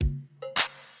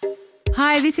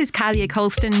Hi, this is Kalia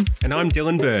Colston. And I'm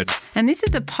Dylan Bird. And this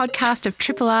is the podcast of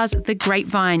Triple R's The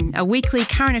Grapevine, a weekly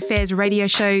current affairs radio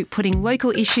show putting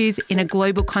local issues in a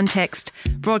global context.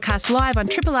 Broadcast live on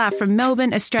Triple R from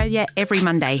Melbourne, Australia, every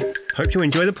Monday. Hope you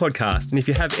enjoy the podcast. And if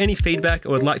you have any feedback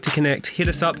or would like to connect, hit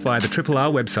us up via the Triple R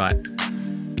website.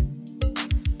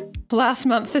 Last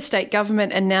month, the state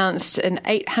government announced an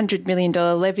 $800 million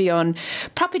levy on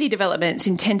property developments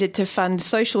intended to fund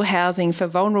social housing for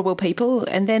vulnerable people.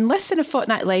 And then less than a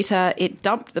fortnight later, it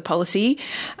dumped the policy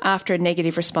after a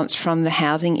negative response from the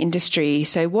housing industry.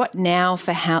 So what now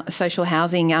for social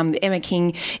housing? Emma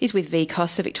King is with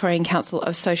VCOSS, the Victorian Council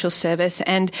of Social Service.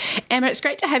 And Emma, it's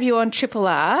great to have you on Triple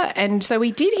R. And so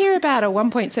we did hear about a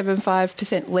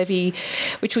 1.75% levy,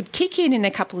 which would kick in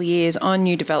a couple of years on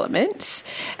new developments.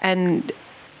 And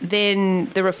then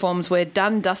the reforms were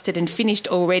done, dusted and finished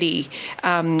already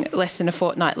less than a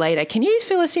fortnight later. Can you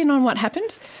fill us in on what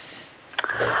happened?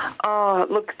 Oh,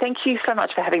 look, thank you so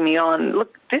much for having me on.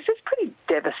 Look, this is pretty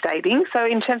devastating. So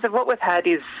in terms of what we've had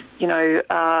is,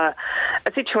 a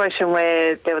situation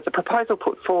where there was a proposal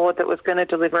put forward that was going to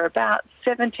deliver about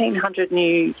 1,700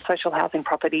 new social housing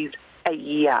properties a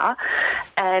year.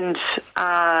 And,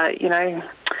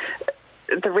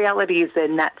 the reality is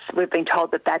then we've been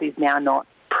told that is now not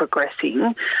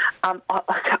progressing.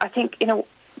 I think,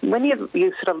 when you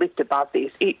sort of lift above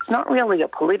this, it's not really a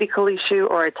political issue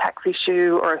or a tax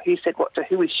issue or a who said what to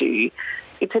who issue.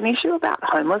 It's an issue about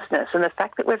homelessness and the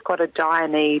fact that we've got a dire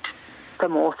need for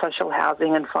more social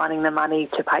housing and finding the money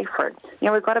to pay for it.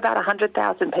 We've got about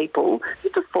 100,000 people,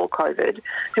 just before COVID,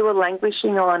 who are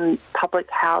languishing on public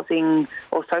housing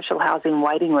or social housing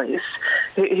waiting lists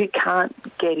who can't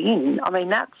get in. I mean,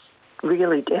 that's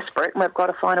really desperate, and we've got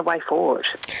to find a way forward.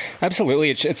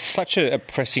 Absolutely. It's such a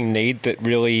pressing need that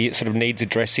really sort of needs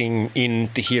addressing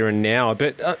in the here and now.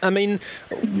 But,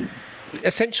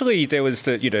 essentially, there was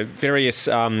the various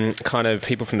kind of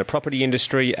people from the property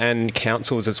industry and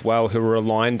councils as well who were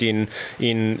aligned in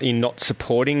not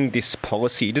supporting this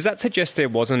policy. Does that suggest there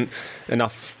wasn't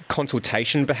enough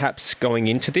consultation perhaps going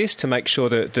into this to make sure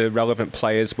that the relevant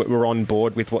players were on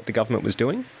board with what the government was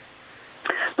doing?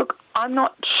 Look, I'm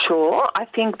not sure. I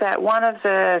think that one of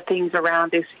the things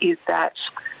around this is that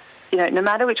no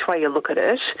matter which way you look at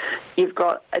it, you've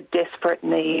got a desperate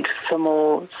need for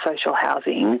more social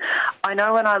housing. I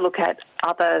know when I look at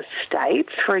other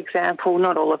states, for example,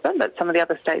 not all of them, but some of the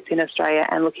other states in Australia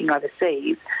and looking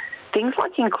overseas, things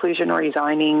like inclusionary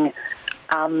zoning,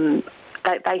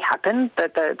 they happen.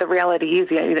 The reality is,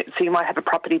 so you might have a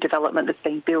property development that's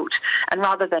being built, and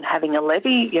rather than having a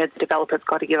levy, the developer's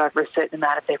got to give over a certain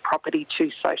amount of their property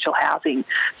to social housing.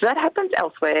 So that happens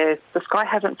elsewhere. The sky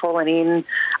hasn't fallen in,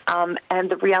 and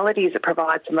the reality is it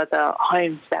provides some of the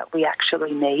homes that we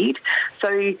actually need.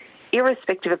 So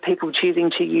irrespective of people choosing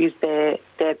to use their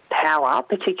power,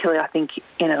 particularly I think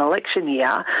in an election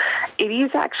year, it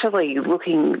is actually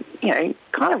looking, kind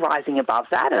of rising above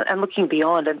that and looking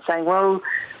beyond and saying, well,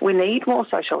 we need more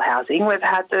social housing. We've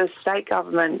had the state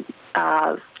government,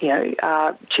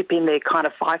 chip in their kind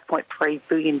of $5.3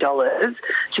 billion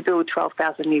to build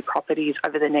 12,000 new properties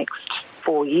over the next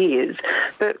 4 years.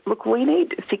 But look, we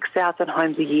need 6,000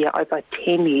 homes a year over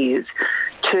 10 years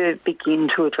to begin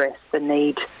to address the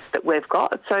need that we've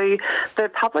got. So the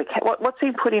public, what's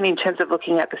been put in terms of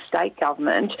looking at the state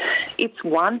government, it's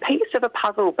one piece of a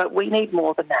puzzle, but we need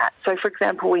more than that. So, for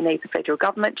example, we need the federal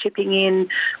government chipping in.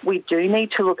 We do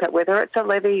need to look at whether it's a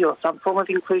levy or some form of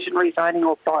inclusionary zoning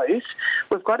or both.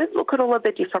 We've got to look at all of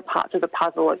the different parts of the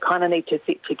puzzle that kind of need to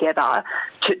fit together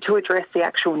to address the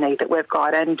actual need that we've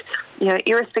got. And,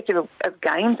 irrespective of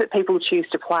games that people choose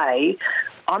to play,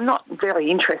 I'm not very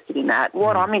interested in that.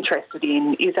 What I'm interested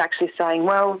in is actually saying,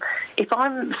 well, if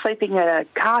I'm sleeping in a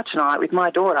car tonight with my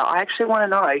daughter, I actually want to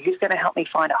know who's going to help me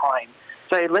find a home.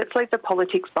 So let's leave the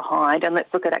politics behind and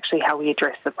let's look at actually how we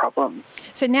address the problem.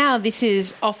 So now this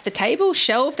is off the table,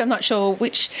 shelved. I'm not sure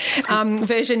which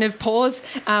version of pause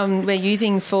we're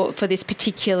using for this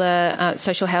particular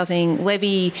social housing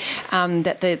levy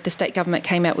that the state government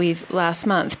came out with last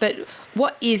month. But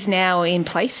what is now in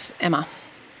place, Emma?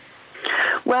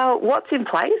 Well, what's in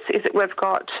place is that we've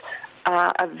got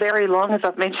a very long, as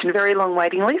I've mentioned, very long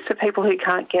waiting list for people who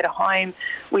can't get a home.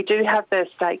 We do have the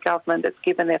state government that's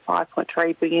given their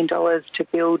 $5.3 billion to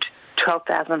build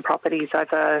 12,000 properties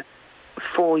over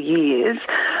 4 years.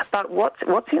 But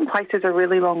what's in place is a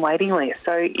really long waiting list.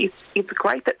 So it's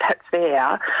great that that's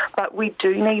there, but we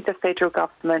do need the federal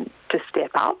government to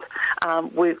step up.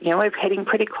 We're heading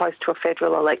pretty close to a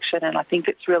federal election, and I think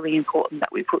it's really important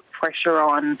that we put pressure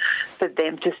on for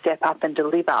them to step up and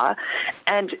deliver.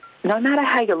 And no matter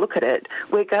how you look at it,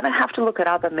 we're going to have to look at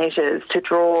other measures to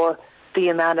draw the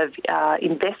amount of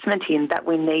investment in that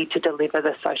we need to deliver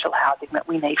the social housing that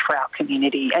we need for our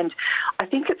community. And I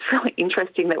think it's really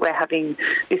interesting that we're having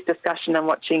this discussion and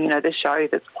watching, the show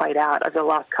that's played out over the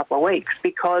last couple of weeks,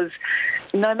 because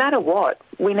no matter what,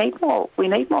 we need more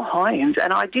homes.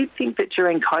 And I do think that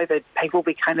during COVID, people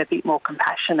became a bit more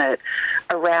compassionate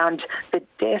around the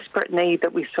desperate need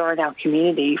that we saw in our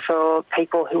community for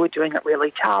people who were doing it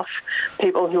really tough,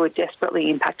 people who were desperately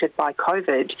impacted by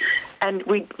COVID. And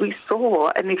we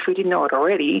saw, and if we didn't know it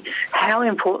already, how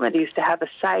important it is to have a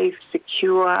safe,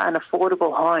 secure and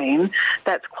affordable home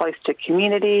that's close to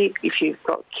community. If you've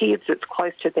got kids, it's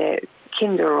close to their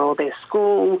kinder or their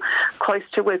school, close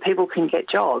to where people can get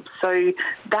jobs. So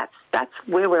that's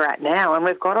where we're at now, and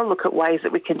we've got to look at ways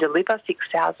that we can deliver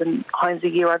 6,000 homes a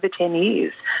year over 10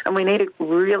 years, and we need a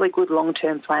really good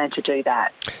long-term plan to do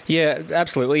that. Yeah,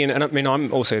 absolutely. And I mean,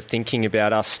 I'm also thinking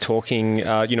about us talking,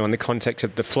 in the context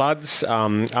of the floods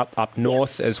up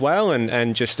north as well,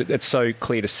 and just it's so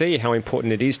clear to see how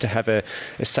important it is to have a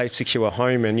safe, secure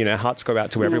home, and, hearts go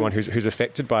out to everyone who's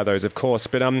affected by those, of course.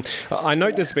 But I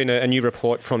note there's been a new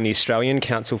report from the Australian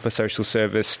Council for Social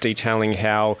Service detailing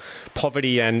how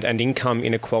poverty and income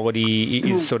inequality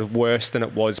is sort of worse than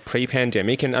it was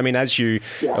pre-pandemic. And I mean, as you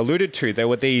alluded to, there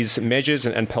were these measures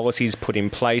and policies put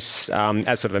in place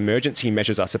as sort of emergency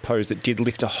measures, I suppose, that did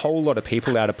lift a whole lot of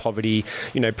people out of poverty,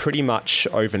 pretty much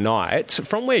overnight.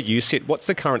 From where you sit, what's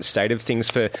the current state of things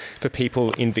for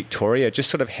people in Victoria? Just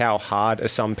sort of how hard are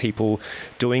some people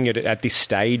doing it at this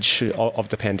stage of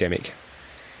the pandemic?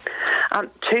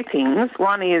 Two things.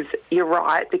 One is, you're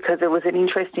right, because there was an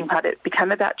interesting part. It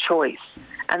became about choice,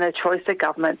 and the choice of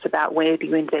governments about where do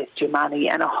you invest your money.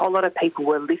 And a whole lot of people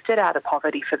were lifted out of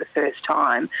poverty for the first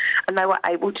time, and they were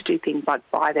able to do things like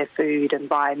buy their food and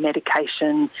buy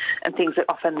medication and things that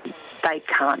often they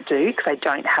can't do because they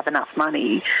don't have enough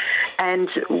money. And,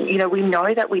 we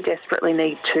know that we desperately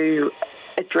need to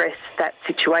address that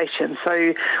situation.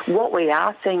 So what we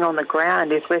are seeing on the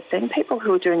ground is we're seeing people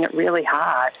who are doing it really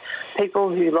hard, people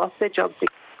who lost their jobs in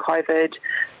COVID,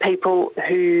 people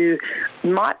who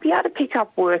might be able to pick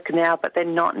up work now, but they're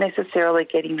not necessarily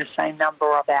getting the same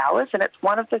number of hours. And it's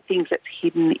one of the things that's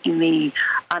hidden in the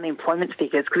unemployment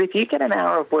figures, because if you get an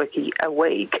hour of work a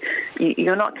week,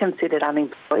 you're not considered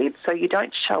unemployed, so you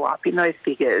don't show up in those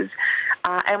figures.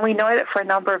 And we know that for a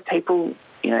number of people,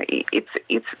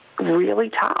 it's really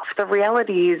tough. The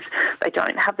reality is they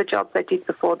don't have the jobs they did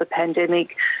before the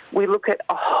pandemic. We look at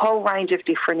a whole range of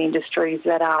different industries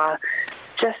that are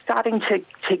just starting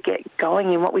to get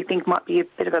going in what we think might be a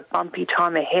bit of a bumpy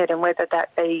time ahead, and whether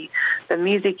that be the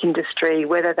music industry,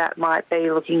 whether that might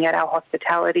be looking at our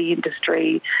hospitality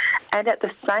industry. And at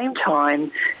the same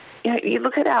time, you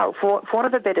look at for want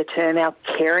of a better term, our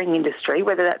caring industry,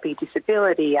 whether that be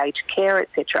disability, aged care,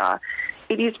 etc.,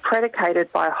 it is predicated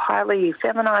by highly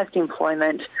feminised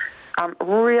employment,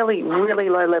 really, really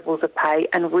low levels of pay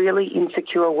and really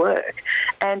insecure work.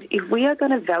 And if we are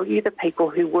going to value the people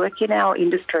who work in our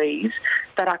industries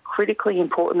that are critically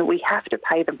important, we have to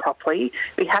pay them properly.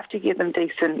 We have to give them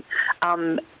decent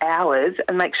hours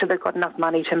and make sure they've got enough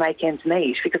money to make ends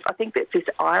meet. Because I think that this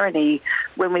irony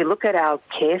when we look at our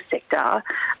care sector,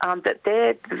 that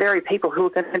they're the very people who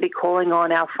are going to be calling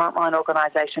on our frontline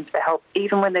organisations for help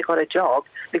even when they've got a job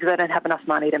because they don't have enough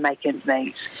money to make ends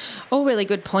meet. All really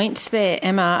good points there,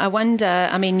 Emma. I wonder,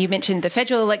 you mentioned the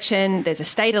federal election, there's a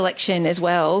state election as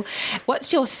well.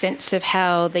 What's your sense of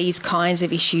how these kinds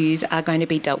of issues are going to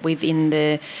be dealt with in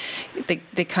the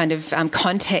kind of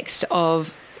context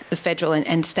of the federal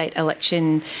and state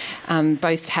election,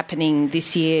 both happening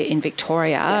this year in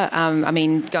Victoria?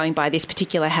 Going by this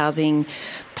particular housing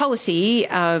policy,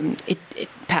 it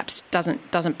perhaps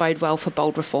doesn't bode well for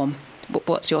bold reform.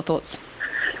 What's your thoughts?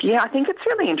 Yeah, I think it's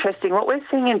really interesting. What we're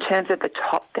seeing in terms of the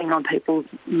top thing on people's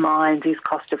minds is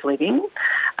cost of living.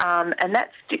 And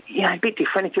that's a bit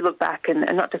different if you look back, and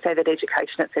not to say that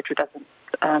education, etc.,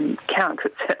 doesn't count,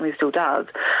 because it certainly still does.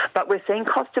 But we're seeing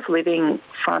cost of living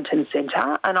front and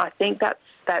centre, and I think that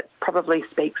probably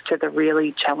speaks to the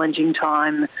really challenging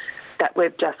time that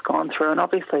we've just gone through. And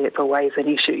obviously it's always an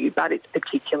issue, but it's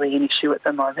particularly an issue at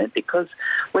the moment, because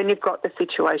when you've got the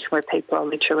situation where people are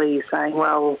literally saying,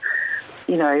 well,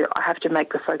 I have to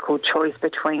make the so-called choice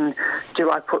between do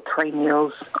I put 3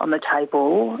 meals on the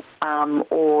table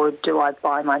or do I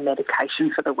buy my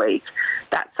medication for the week?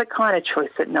 That's the kind of choice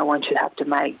that no one should have to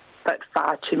make, but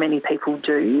far too many people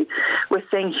do. We're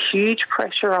seeing huge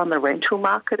pressure on the rental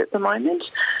market at the moment.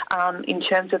 in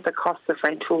terms of the cost of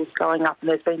rentals going up, and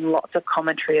there's been lots of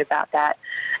commentary about that.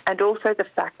 And also the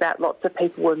fact that lots of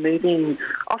people were moving,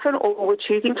 often or were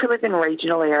choosing to live in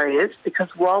regional areas because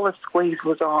while the squeeze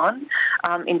was on,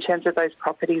 in terms of those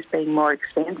properties being more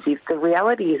expensive, the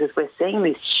reality is we're seeing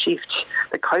this shift,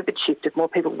 the COVID shift of more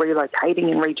people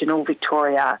relocating in regional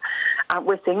Victoria.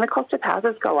 We're seeing the cost of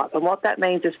houses go up. And what that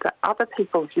means is for other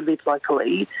people who live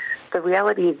locally, the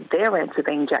reality is their rents are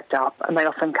being jacked up and they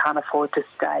often can't afford to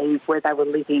stay where they were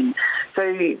living.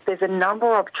 So there's a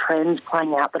number of trends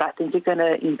playing out that I think are going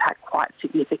to impact quite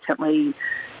significantly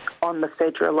on the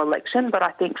federal election. But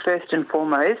I think first and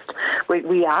foremost,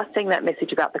 we are seeing that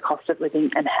message about the cost of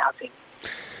living and housing.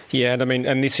 Yeah,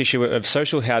 and this issue of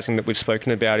social housing that we've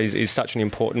spoken about is such an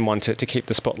important one to keep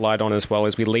the spotlight on as well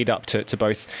as we lead up to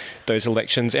both those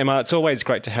elections. Emma, it's always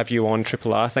great to have you on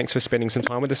Triple R. Thanks for spending some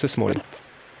time with us this morning.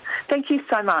 Thank you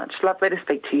so much. Lovely to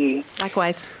speak to you.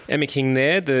 Likewise. Emma King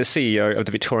there, the CEO of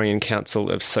the Victorian Council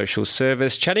of Social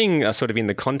Service, chatting sort of in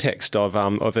the context of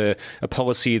a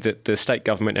policy that the state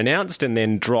government announced and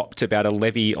then dropped about a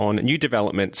levy on new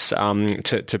developments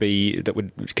that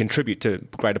would contribute to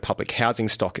greater public housing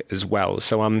stock as well.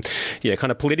 So, kind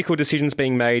of political decisions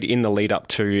being made in the lead up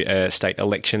to a state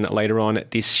election later on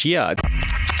this year.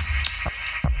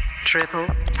 Triple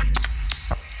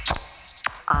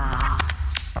R.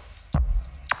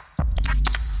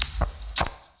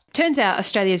 Turns out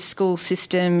Australia's school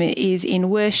system is in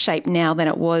worse shape now than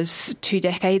it was 2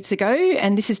 decades ago,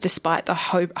 and this is despite the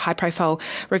high-profile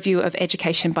review of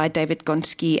education by David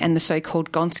Gonski and the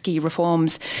so-called Gonski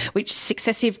reforms, which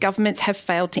successive governments have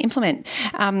failed to implement.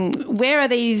 Where are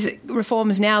these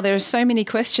reforms now? There are so many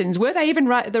questions. Were they even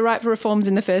the right reforms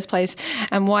in the first place?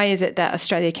 And why is it that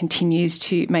Australia continues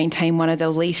to maintain one of the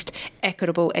least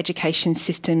equitable education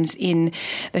systems in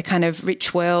the kind of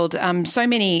rich world? So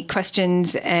many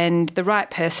questions, and the right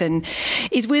person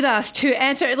is with us to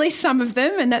answer at least some of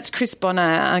them, and that's Chris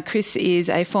Bonnor. Chris is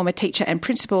a former teacher and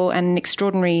principal and an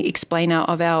extraordinary explainer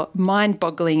of our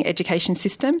mind-boggling education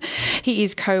system. He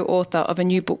is co-author of a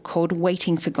new book called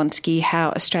Waiting for Gonski,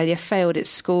 How Australia Failed Its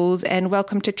Schools. And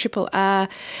welcome to Triple R,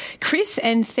 Chris,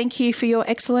 and thank you for your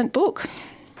excellent book.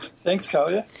 Thanks,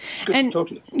 Kulja. Good to talk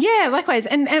to you. Yeah, likewise.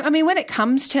 And I mean, when it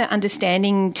comes to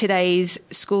understanding today's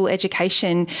school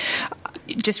education,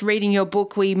 just reading your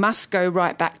book, we must go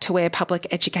right back to where public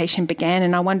education began.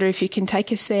 And I wonder if you can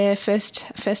take us there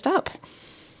first up.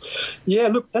 Yeah,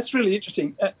 look, that's really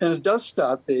interesting. And it does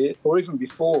start there, or even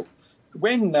before,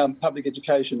 when public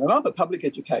education, and I'm a public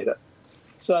educator,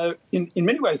 so in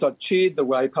many ways I cheered the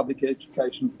way public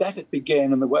education, that it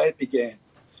began and the way it began.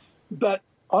 But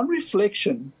on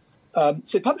reflection,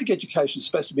 public education is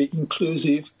supposed to be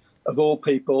inclusive of all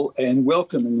people and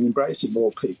welcoming and embracing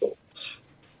all people.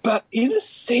 But in a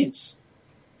sense,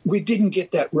 we didn't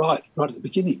get that right at the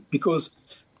beginning, because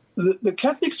the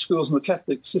Catholic schools and the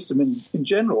Catholic system in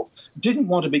general didn't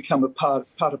want to become a part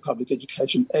of public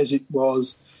education as it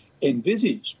was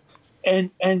envisaged. And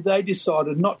they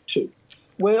decided not to.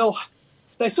 Well,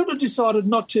 they sort of decided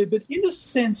not to, but in a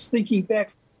sense, thinking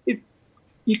back,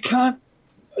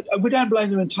 we don't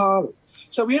blame them entirely.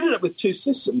 So we ended up with two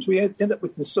systems. We ended up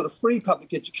with this sort of free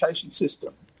public education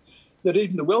system that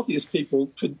even the wealthiest people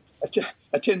could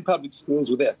attend public schools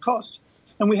without cost.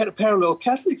 And we had a parallel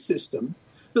Catholic system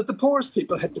that the poorest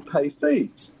people had to pay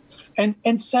fees.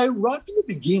 And so right from the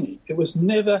beginning, it was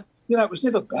never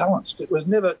balanced. It was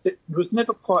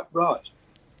never quite right.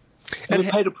 And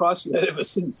we've paid a price for that ever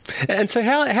since. And so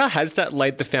how has that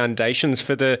laid the foundations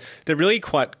for the really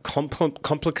quite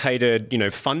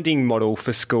complicated, funding model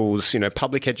for schools,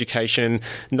 public education,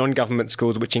 non-government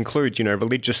schools, which includes,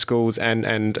 religious schools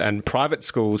and private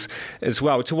schools as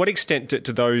well? To what extent do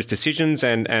those decisions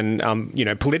and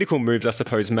political moves, I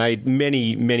suppose, made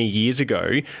many, many years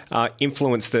ago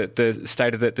influence the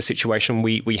state of the situation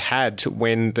we had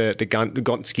when the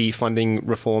Gonski funding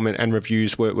reform and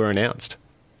reviews were announced?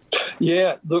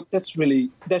 Yeah, look, that's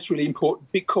really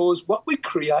important, because what we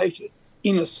created,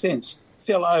 in a sense,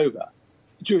 fell over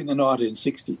during the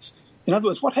 1960s. In other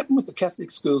words, what happened with the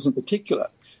Catholic schools in particular,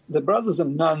 the brothers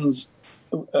and nuns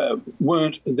there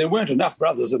weren't enough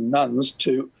brothers and nuns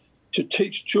to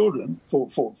teach children for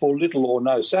little or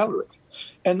no salary.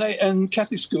 And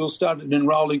Catholic schools started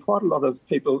enrolling quite a lot of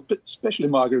people, especially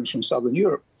migrants from southern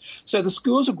Europe. So the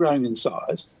schools are growing in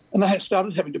size, and they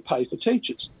started having to pay for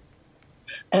teachers.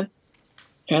 And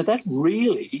that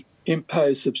really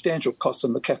imposed substantial costs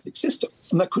on the Catholic system,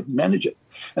 and they couldn't manage it.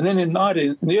 And then in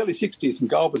the early 60s in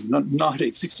Goulburn,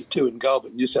 1962 in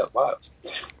Goulburn, New South Wales,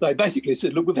 they basically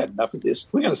said, look, we've had enough of this.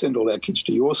 We're going to send all our kids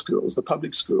to your schools, the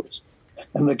public schools.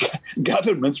 And the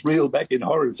governments reeled back in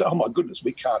horror and said, oh, my goodness,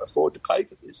 we can't afford to pay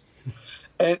for this.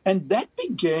 And that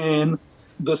began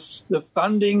the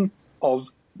funding of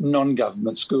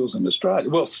non-government schools in Australia.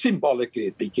 Well, symbolically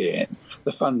it began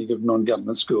the funding of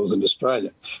non-government schools in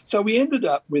Australia. So we ended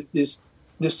up with this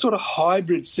sort of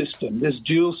hybrid system, this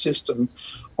dual system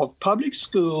of public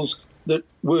schools that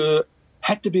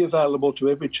had to be available to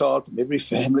every child from every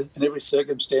family and every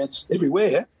circumstance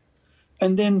everywhere,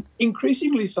 and then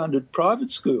increasingly funded private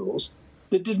schools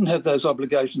that didn't have those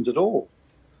obligations at all.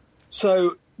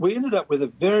 So we ended up with a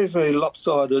very, very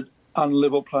lopsided,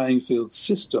 unlevel playing field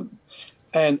system.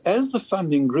 And as the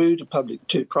funding grew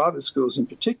to private schools in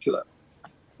particular,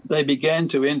 they began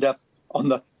to end up on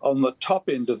the top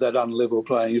end of that unlevel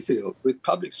playing field, with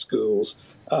public schools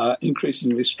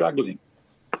increasingly struggling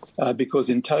because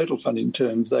in total funding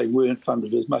terms they weren't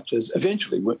funded as much as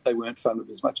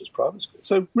private schools.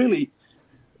 So really,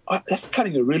 that's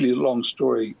cutting a really long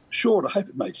story short. I hope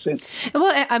it makes sense.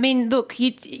 Well, I mean, look,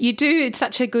 you do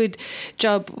such a good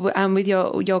job with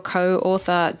your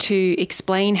co-author to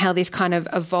explain how this kind of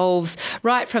evolves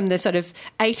right from the sort of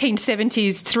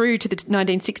 1870s through to the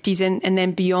 1960s and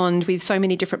then beyond, with so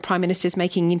many different prime ministers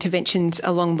making interventions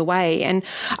along the way. And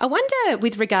I wonder,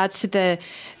 with regards to the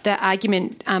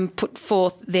argument put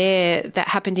forth there that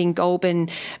happened in Goulburn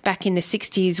back in the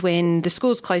 60s when the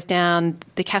schools closed down,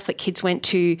 the Catholic kids went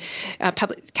to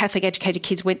Catholic educated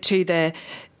kids went to the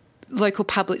local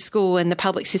public school and the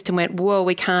public system went, whoa,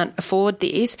 we can't afford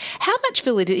this. How much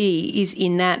validity is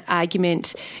in that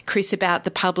argument, Chris, about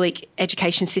the public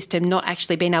education system not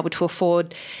actually being able to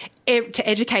afford to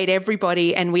educate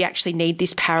everybody, and we actually need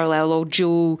this parallel or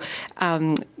dual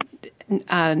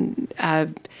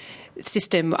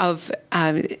system of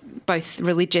both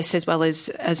religious as well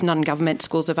as non-government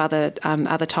schools of other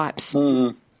types?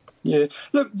 Yeah.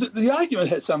 Look, the argument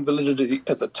had some validity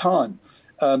at the time,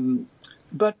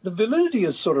 but the validity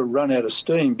has sort of run out of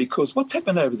steam, because what's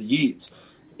happened over the years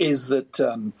is that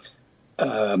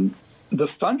the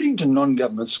funding to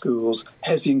non-government schools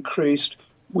has increased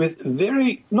with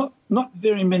not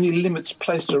very many limits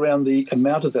placed around the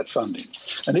amount of that funding.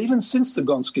 And even since the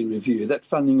Gonski review, that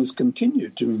funding has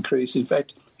continued to increase, in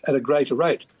fact, at a greater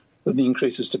rate than the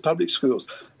increases to public schools.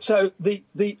 So the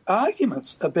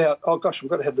arguments about, oh gosh, we've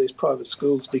got to have these private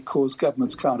schools because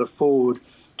governments can't afford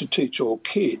to teach all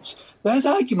kids, those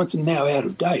arguments are now out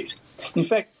of date. In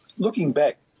fact, looking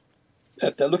at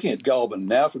Goulburn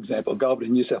now, for example, Goulburn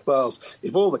in New South Wales,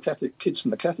 if all the Catholic kids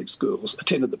from the Catholic schools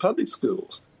attended the public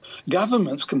schools,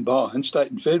 governments combined,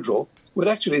 state and federal, would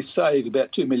actually save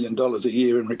about $2 million a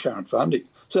year in recurrent funding.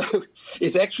 So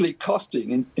it's actually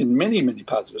costing, in many, many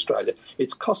parts of Australia,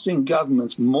 it's costing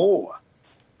governments more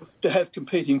to have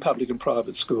competing public and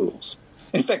private schools.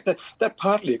 In fact, that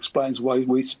partly explains why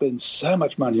we spend so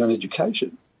much money on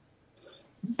education,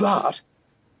 but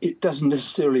it doesn't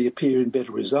necessarily appear in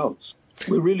better results.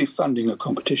 We're really funding a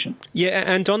competition.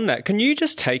 Yeah, and on that, can you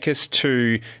just take us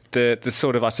to the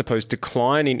sort of, I suppose,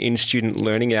 decline in student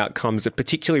learning outcomes that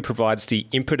particularly provides the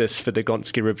impetus for the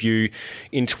Gonski review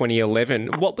in 2011?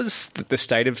 What was the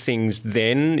state of things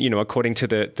then, according to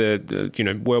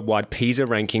the worldwide PISA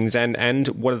rankings, and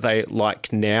what are they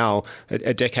like now,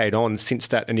 a decade on since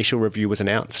that initial review was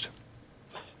announced?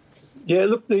 Yeah,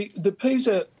 look, the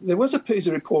PISA, there was a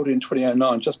PISA report in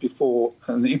 2009 just before,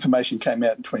 and the information came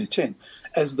out in 2010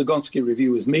 as the Gonski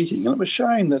review was meeting, and it was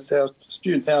showing that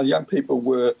our young people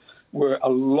were a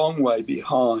long way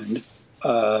behind,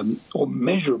 or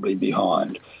measurably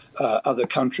behind other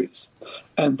countries,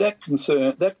 and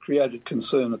that created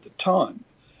concern at the time.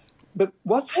 But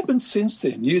what's happened since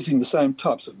then, using the same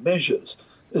types of measures,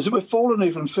 is that we've fallen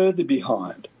even further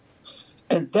behind,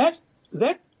 and that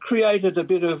created a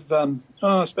bit of,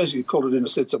 I suppose you could call it in a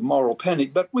sense of moral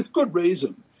panic, but with good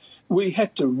reason. We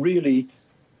had to really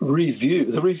review.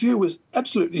 The review was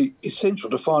absolutely essential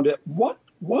to find out what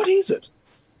is it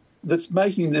that's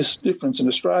making this difference in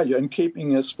Australia and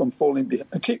keeping us from falling behind,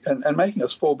 and making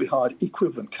us fall behind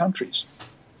equivalent countries.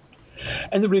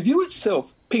 And the review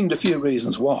itself pinged a few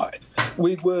reasons why.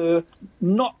 We were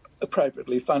not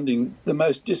appropriately funding the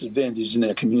most disadvantaged in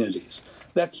our communities.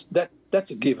 That's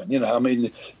a given. I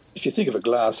mean, if you think of a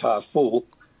glass half full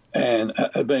and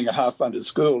being a half-funded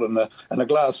school and a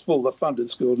glass full, the funded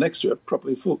school next to it,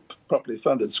 properly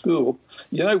funded school,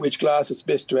 you know which glass it's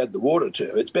best to add the water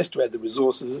to. It's best to add the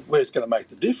resources where it's going to make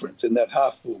the difference, in that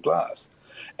half-full glass.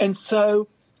 And so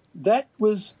that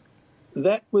was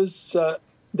a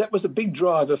big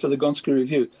driver for the Gonski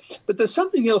review. But there's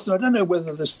something else, and I don't know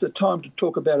whether this is the time to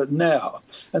talk about it now,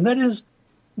 and that is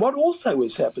what also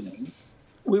was happening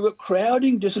we were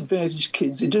crowding disadvantaged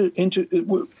kids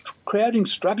into crowding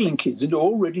struggling kids into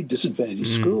already disadvantaged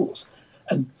schools.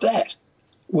 And that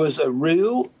was a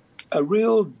real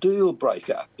deal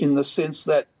breaker in the sense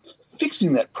that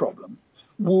fixing that problem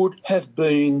would have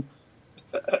been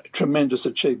a tremendous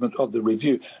achievement of the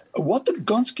review. What the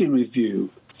Gonski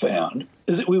review found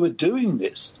is that we were doing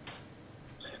this,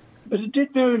 but it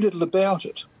did very little about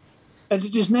it. And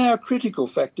it is now a critical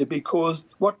factor because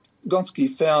what Gonski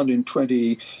found in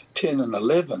 2010 and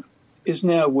 11 is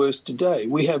now worse today.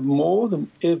 We are more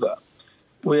than ever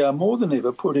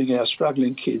putting our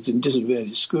struggling kids in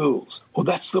disadvantaged schools, or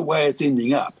that's the way it's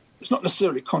ending up. It's not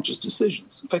necessarily conscious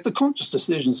decisions. In fact, the conscious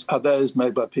decisions are those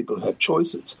made by people who have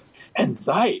choices, and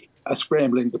they are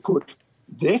scrambling to put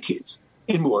their kids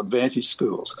in more advantaged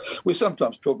schools. We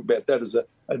sometimes talk about that as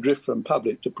a drift from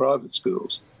public to private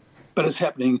schools, but it's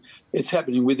happening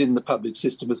within the public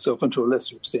system itself, and to a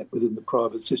lesser extent within the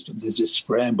private system. There's this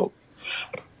scramble.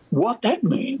 What that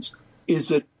means is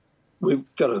that we've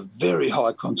got a very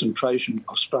high concentration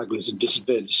of strugglers in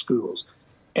disadvantaged schools,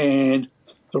 and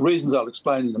the reasons I'll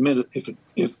explain in a minute,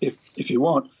 if you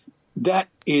want, that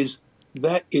is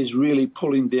really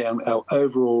pulling down our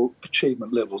overall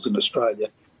achievement levels in Australia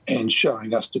and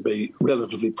showing us to be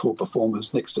relatively poor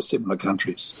performers next to similar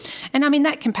countries. And I mean,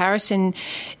 that comparison,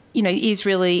 is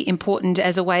really important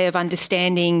as a way of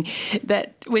understanding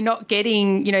that we're not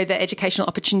getting, the educational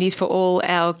opportunities for all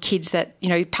our kids that,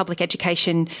 public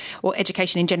education or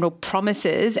education in general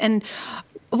promises. And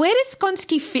where does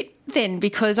Gonski fit then?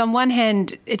 Because on one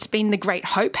hand, it's been the great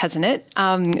hope, hasn't it,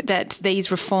 that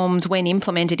these reforms, when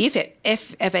implemented,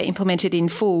 if ever implemented in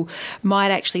full,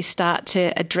 might actually start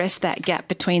to address that gap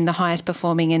between the highest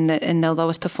performing and the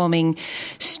lowest performing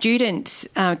students,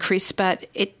 Chris. But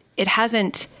it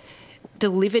hasn't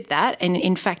delivered that, and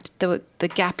in fact, the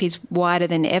gap is wider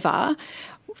than ever.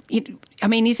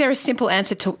 Is there a simple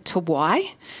answer to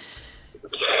why?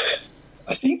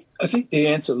 I think the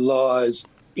answer lies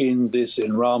in this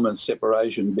enrolment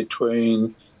separation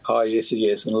between high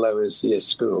SES and low SES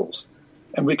schools.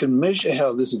 And we can measure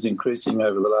how this is increasing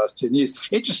over the last 10 years.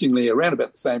 Interestingly, around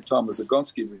about the same time as the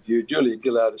Gonski review, Julia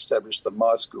Gillard established the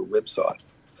My School website.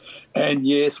 And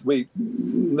yes,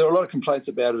 there were a lot of complaints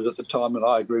about it at the time, and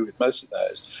I agree with most of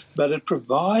those. But it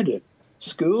provided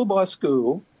school by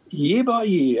school, year by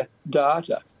year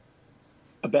data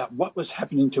about what was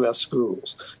happening to our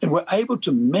schools. And we're able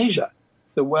to measure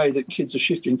the way that kids are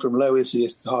shifting from low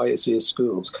SES to high SES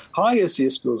schools. High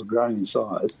SES schools are growing in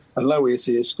size, and low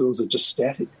SES schools are just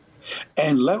static.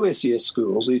 And low SES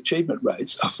schools, the achievement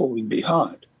rates are falling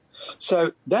behind.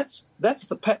 So that's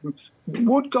the pattern.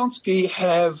 Would Gonski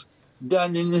have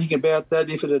done anything about that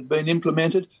if it had been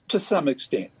implemented? To some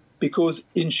extent, because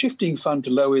in shifting fund to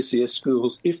low SES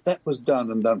schools, if that was done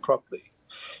and done properly,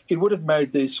 it would have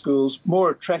made these schools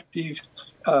more attractive.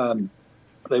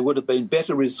 They would have been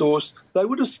better resourced. They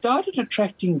would have started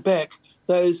attracting back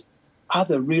those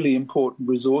other really important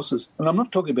resources. And I'm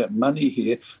not talking about money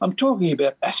here. I'm talking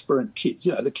about aspirant kids,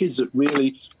 the kids that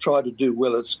really try to do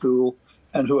well at school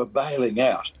and who are bailing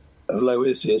out of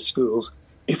low SES schools.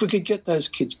 If we could get those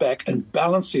kids back and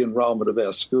balance the enrolment of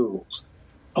our schools,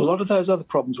 a lot of those other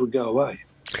problems would go away.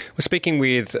 We're speaking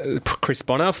with Chris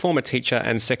Bonnor, former teacher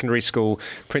and secondary school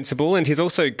principal, and he's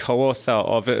also co-author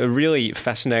of a really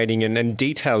fascinating and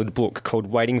detailed book called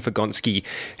Waiting for Gonski,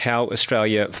 How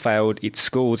Australia Failed Its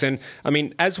Schools. And,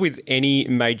 as with any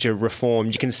major reform,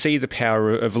 you can see the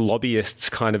power of lobbyists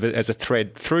kind of as a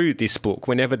thread through this book.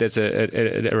 Whenever there's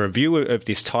a review of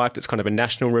this type, it's kind of a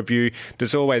national review,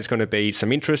 there's always going to be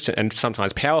some interest and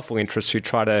sometimes powerful interests who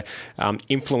try to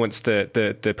influence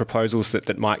the proposals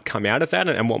that might come out of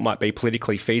that and what might be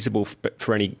politically feasible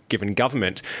for any given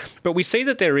government. But we see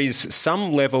that there is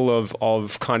some level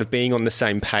of kind of being on the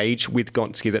same page with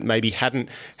Gonski that maybe hadn't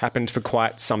happened for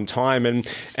quite some time. And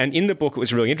in the book, it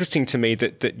was really interesting to me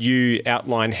that you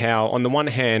outline how, on the one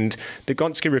hand, the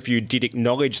Gonski review did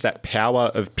acknowledge that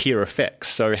power of peer effects.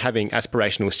 So having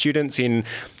aspirational students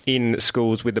in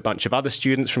schools with a bunch of other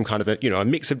students from kind of a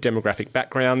mix of demographic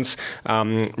backgrounds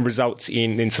results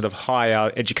in sort of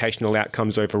higher educational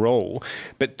outcomes overall,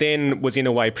 but then was in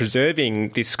a way preserving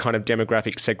this kind of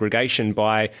demographic segregation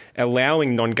by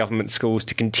allowing non-government schools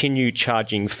to continue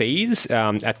charging fees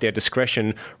at their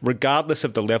discretion regardless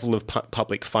of the level of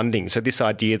public funding. So this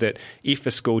idea that if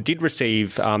a school did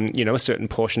receive a certain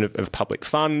portion of public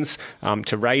funds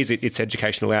to raise its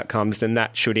educational outcomes, then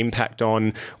that should impact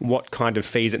on what kind of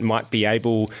fees it might be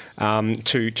able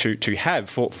to have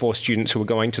for students who are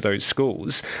going to those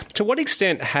schools. To what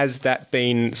extent has that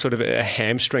been sort of a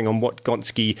hamstring on what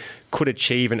Gonski could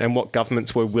achieve and what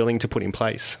governments were willing to put in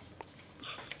place?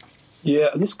 Yeah,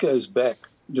 and this goes back,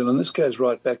 Dylan, this goes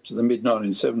right back to the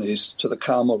mid-1970s, to the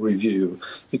Carmel Review,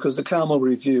 because the Carmel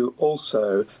Review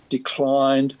also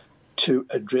declined to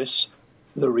address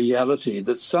the reality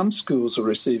that some schools are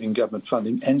receiving government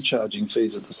funding and charging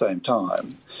fees at the same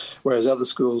time, whereas other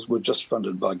schools were just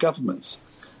funded by governments.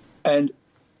 And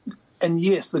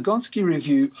yes, the Gonski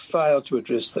Review failed to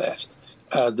address that.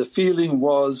 The feeling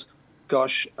was,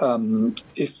 gosh,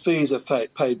 if fees are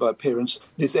paid by parents,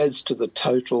 this adds to the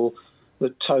total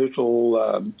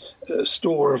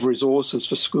store of resources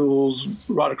for schools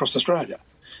right across Australia.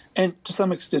 And to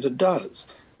some extent it does.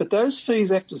 But those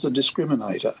fees act as a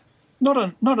discriminator, not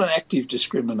an active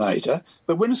discriminator,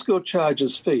 but when a school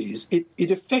charges fees, it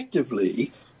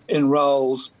effectively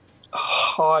enrolls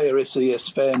higher SES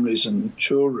families and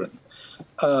children,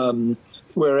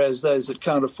 whereas those that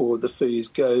can't afford the fees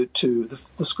go to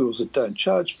the schools that don't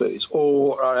charge fees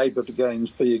or are able to gain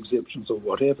fee exemptions or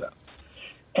whatever.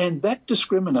 And that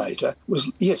discriminator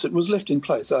it was left in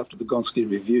place after the Gonski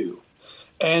Review.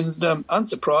 And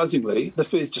unsurprisingly, the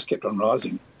fees just kept on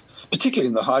rising, particularly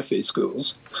in the high-fee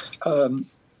schools.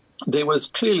 There was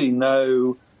clearly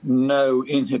no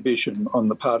inhibition on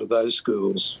the part of those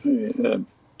schools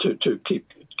to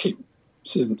keep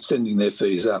sending their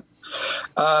fees up.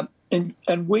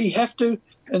 And we have to,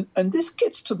 and this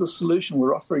gets to the solution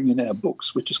we're offering in our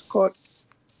books, which is quite,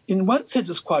 in one sense,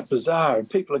 it's quite bizarre, and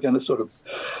people are going to sort of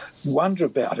wonder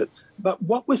about it. But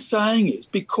what we're saying is,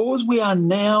 because we are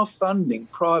now funding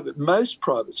most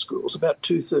private schools, about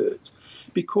 2/3,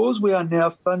 because we are now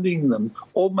funding them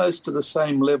almost to the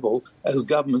same level as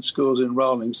government schools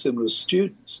enrolling similar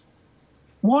students,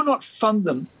 why not fund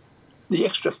them the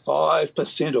extra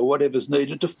 5% or whatever's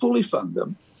needed to fully fund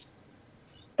them,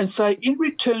 and say, in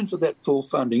return for that full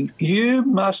funding, you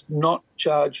must not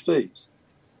charge fees?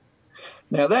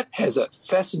 Now, that has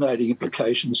fascinating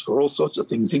implications for all sorts of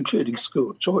things, including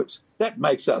school choice. That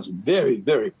makes us very,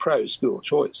 very pro-school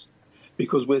choice,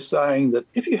 because we're saying that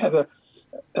if you have a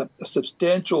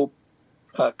substantial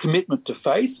commitment to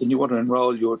faith and you want to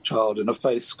enrol your child in a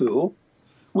faith school,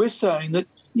 we're saying that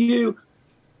you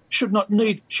should not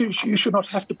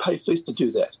have to pay fees to do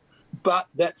that. But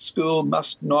that school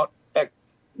must not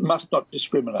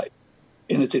discriminate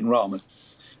in its enrolment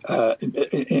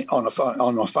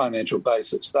on a financial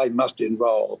basis. They must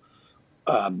enrol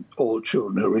all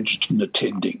children who are interested in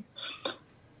attending.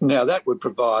 Now, that would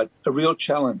provide a real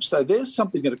challenge. So there's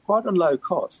something at quite a low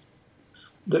cost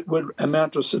that would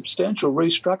amount to a substantial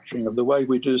restructuring of the way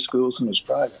we do schools in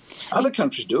Australia. Other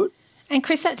countries do it. And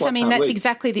Chris, that's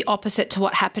exactly the opposite to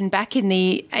what happened back in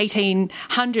the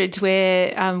 1800s,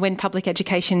 where when public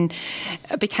education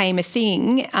became a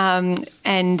thing,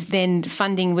 and then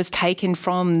funding was taken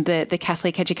from the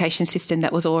Catholic education system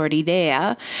that was already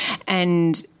there.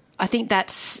 And I think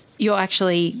you're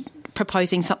actually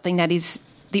proposing something that is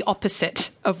the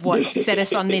opposite of what set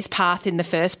us on this path in the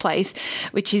first place,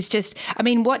 which is just,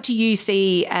 what do you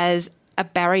see as a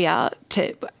barrier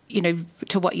to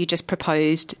what you just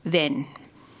proposed then?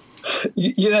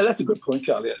 That's a good point,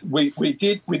 Charlie. We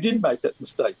did make that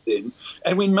mistake then,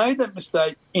 and we made that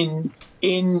mistake in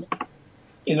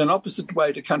an opposite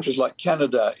way to countries like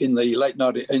Canada in the late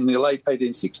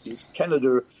 1860s.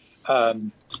 Canada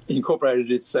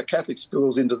incorporated its Catholic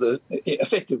schools into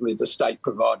effectively the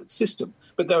state-provided system,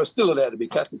 but they were still allowed to be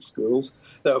Catholic schools.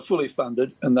 They were fully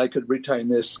funded, and they could retain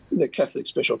their Catholic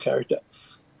special character.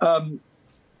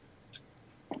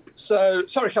 So,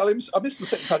 sorry, Carly, I missed the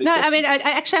second part of your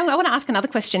question. I want to ask another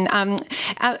question.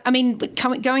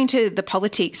 Going to the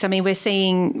politics, we're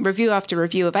seeing review after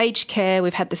review of aged care.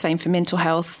 We've had the same for mental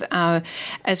health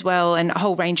as well, and a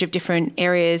whole range of different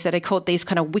areas that are called these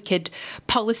kind of wicked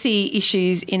policy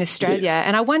issues in Australia. Yes.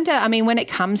 And I wonder, when it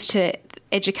comes to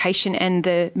education and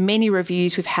the many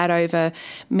reviews we've had over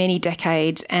many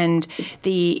decades and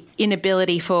the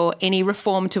inability for any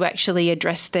reform to actually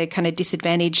address the kind of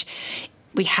disadvantage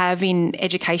we have in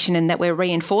education and that we're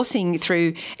reinforcing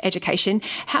through education,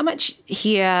 how much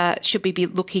here should we be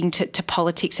looking to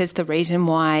politics as the reason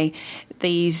why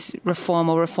these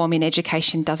reform in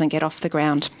education doesn't get off the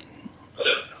ground?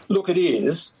 Look, it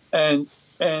is, and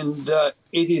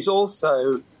it is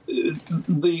also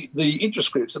the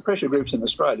interest groups, the pressure groups in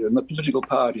Australia and the political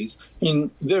parties,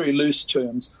 in very loose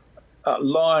terms,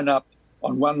 line up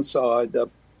on one side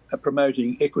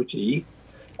promoting equity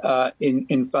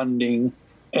in funding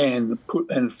and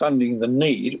funding the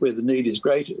need where the need is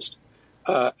greatest,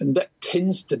 and that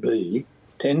tends to be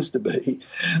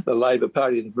the Labor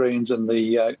Party, the Greens, and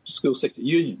the school sector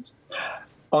unions.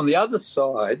 On the other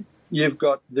side, you've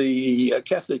got the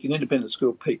Catholic and independent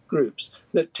school peak groups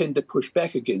that tend to push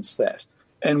back against that,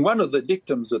 And one of the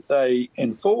dictums that they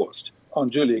enforced on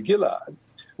Julia Gillard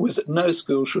was that no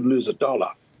school should lose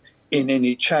 $1 in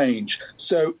any change.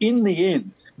 So in the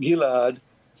end, Gillard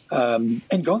and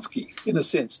Gonski, in a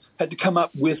sense, had to come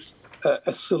up with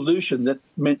a solution that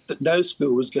meant that no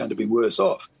school was going to be worse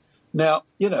off. Now,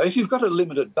 if you've got a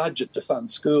limited budget to fund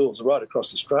schools right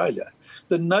across Australia,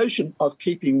 the notion of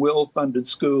keeping well-funded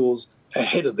schools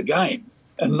ahead of the game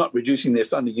and not reducing their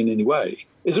funding in any way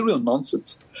is a real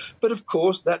nonsense. But, of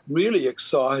course, that really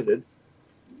excited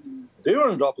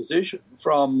virulent opposition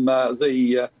from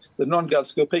the non-gov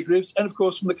school peak groups and, of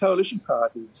course, from the coalition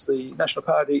parties, the National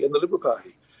Party and the Liberal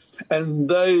Party. And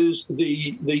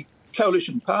the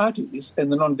coalition parties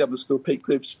and the non-government school peak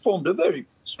groups formed a very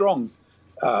strong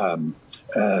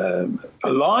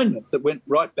alignment that went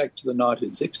right back to the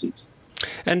 1960s.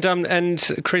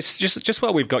 And Chris, just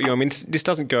while we've got you, I mean, this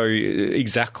doesn't go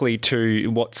exactly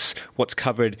to what's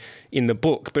covered in the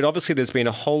book, but obviously there's been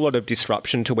a whole lot of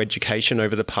disruption to education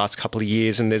over the past couple of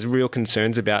years, and there's real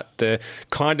concerns about the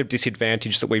kind of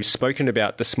disadvantage that we've spoken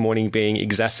about this morning being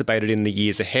exacerbated in the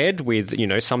years ahead with,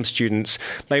 some students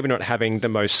maybe not having the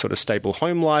most sort of stable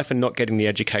home life and not getting the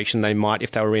education they might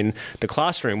if they were in the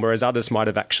classroom, whereas others might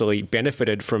have actually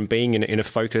benefited from being in a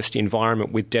focused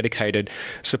environment with dedicated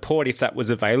support if that was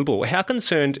available. How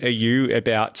concerned are you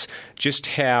about just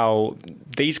how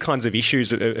these kinds of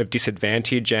issues of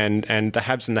disadvantage and the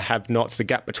haves and the have-nots, the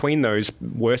gap between those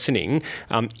worsening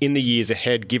in the years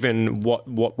ahead, given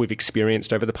what we've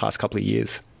experienced over the past couple of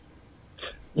years?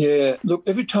 Yeah, look,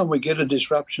 every time we get a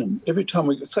disruption, every time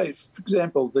we say, for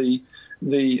example, the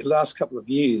last couple of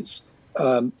years,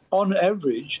 on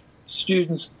average,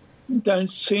 students don't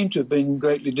seem to have been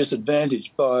greatly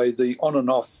disadvantaged by the on and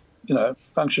off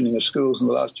functioning of schools in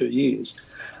the last 2 years.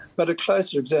 But a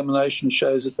closer examination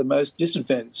shows that the most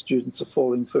disadvantaged students are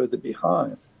falling further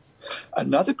behind.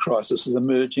 Another crisis is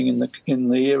emerging in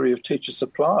the area of teacher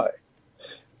supply.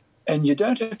 And you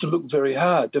don't have to look very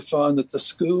hard to find that the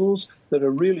schools that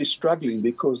are really struggling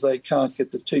because they can't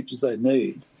get the teachers they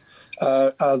need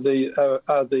are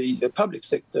the public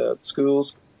sector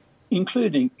schools,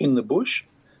 including in the bush,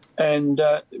 and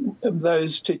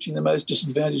those teaching the most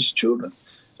disadvantaged children.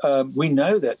 We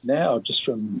know that now just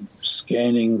from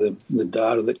scanning the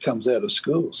data that comes out of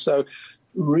schools. So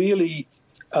really,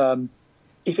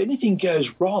 if anything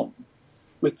goes wrong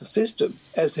with the system,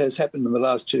 as has happened in the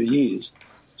last 2 years,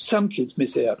 some kids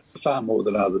miss out far more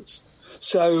than others.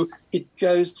 So it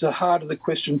goes to the heart of the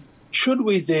question, should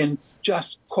we then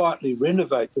just quietly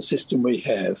renovate the system we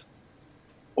have,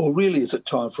 or really is it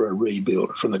time for a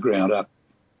rebuild from the ground up?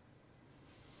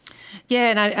 Yeah,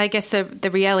 and I guess the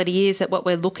reality is that what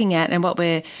we're looking at and what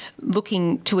we're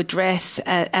looking to address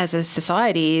as a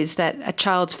society is that a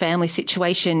child's family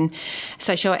situation,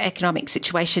 socio-economic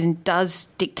situation, does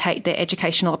dictate their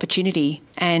educational opportunity,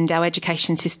 and our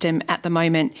education system at the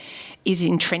moment is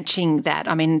entrenching that.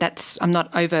 I mean, I'm not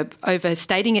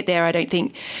overstating it there, I don't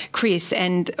think, Chris.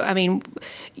 And I mean,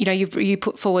 you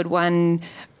put forward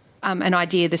an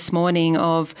idea this morning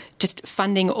of just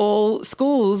funding all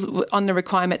schools on the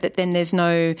requirement that then there's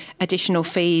no additional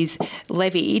fees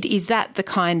levied. Is that the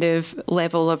kind of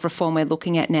level of reform we're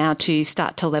looking at now to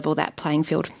start to level that playing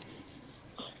field?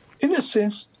 In a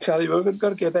sense, Carly, we've got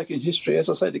to go back in history, as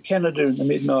I say, to Canada in the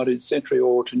mid-19th century,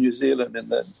 or to New Zealand in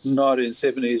the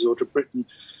 1970s, or to Britain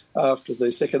after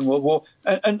the Second World War,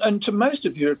 and to most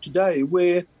of Europe today,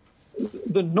 where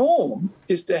the norm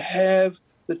is to have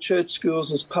the church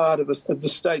schools as part of the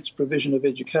state's provision of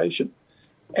education.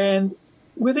 And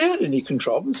without any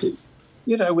controversy,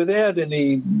 without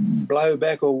any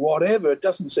blowback or whatever, it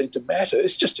doesn't seem to matter.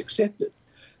 It's just accepted.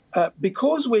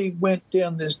 Because we went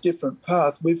down this different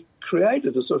path, we've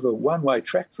created a sort of a one-way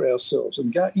track for ourselves.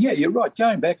 And you're right,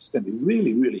 going back is going to be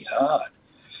really, really hard.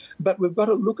 But we've got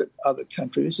to look at other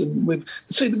countries. And the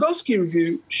Gonski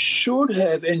Review should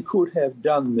have and could have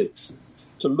done this,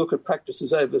 to look at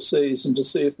practices overseas and to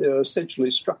see if there are essentially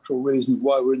structural reasons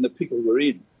why we're in the pickle we're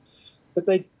in. But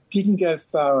they didn't go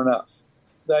far enough.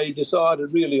 They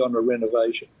decided really on a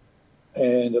renovation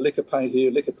and a lick of paint here,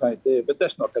 a lick of paint there, but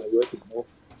that's not going to work anymore.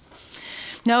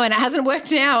 No, and it hasn't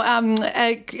worked now.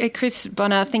 Chris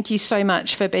Bonnor, thank you so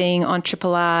much for being on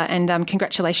Triple R, and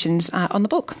congratulations on the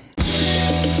book.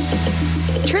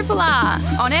 Triple R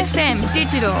on FM,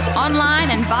 digital, online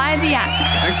and via the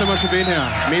app. Thanks so much for being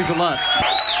here. It means a lot.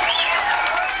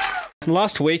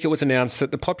 Last week, it was announced that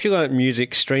the popular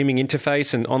music streaming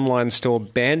interface and online store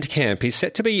Bandcamp is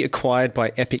set to be acquired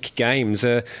by Epic Games,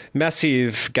 a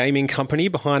massive gaming company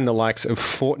behind the likes of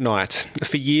Fortnite.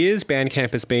 For years,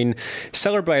 Bandcamp has been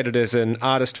celebrated as an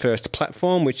artist-first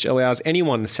platform which allows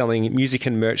anyone selling music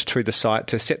and merch through the site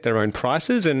to set their own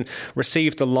prices and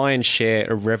receive the lion's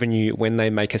share of revenue when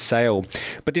they make a sale.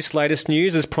 But this latest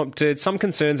news has prompted some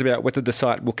concerns about whether the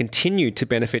site will continue to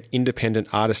benefit independent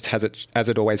artists as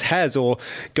it always has, or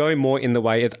go more in the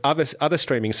way of other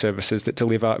streaming services that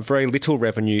deliver very little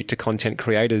revenue to content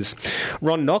creators.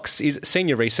 Ron Knox is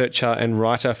senior researcher and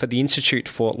writer for the Institute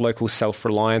for Local Self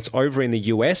Reliance over in the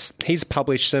US. He's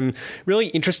published some really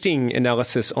interesting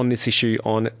analysis on this issue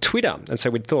on Twitter, and so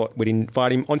we thought we'd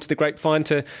invite him onto the Grapevine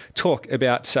to talk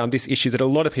about this issue that a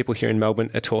lot of people here in Melbourne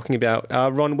are talking about.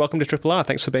 Ron, welcome to Triple R.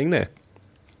 Thanks for being there.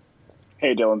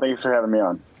 Hey, Dylan. Thanks for having me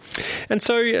on. And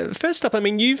so, first up, I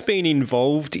mean, you've been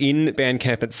involved in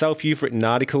Bandcamp itself. You've written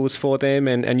articles for them,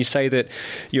 and you say that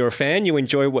you're a fan, you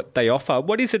enjoy what they offer.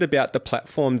 What is it about the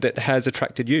platform that has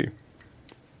attracted you?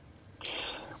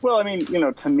 Well, I mean,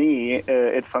 to me,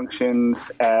 it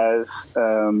functions as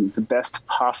the best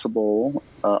possible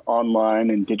online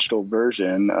and digital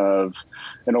version of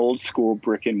an old school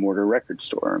brick and mortar record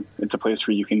store. It's a place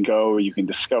where you can go, you can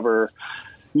discover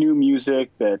new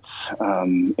music that's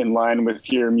in line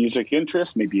with your music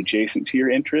interests, maybe adjacent to your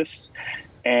interests.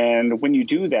 And when you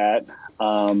do that,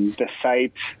 the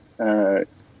site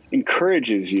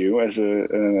encourages you as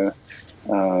a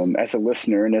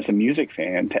listener and as a music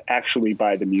fan to actually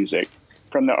buy the music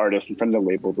from the artist and from the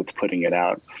label that's putting it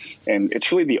out. And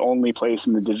it's really the only place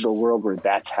in the digital world where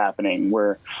that's happening,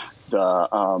 where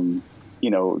the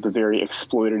very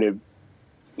exploitative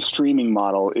streaming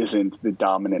model isn't the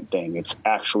dominant thing. It's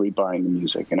actually buying the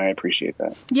music, and I appreciate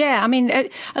that. Yeah, I mean, I'd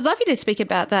love you to speak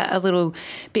about that a little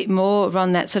bit more,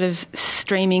 Ron, that sort of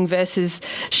streaming versus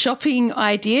shopping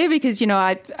idea, because,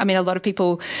 I mean, a lot of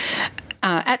people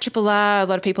at Triple R, a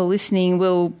lot of people listening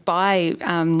will buy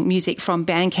music from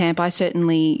Bandcamp. I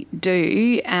certainly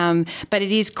do, but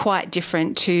it is quite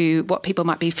different to what people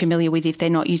might be familiar with if they're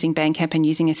not using Bandcamp and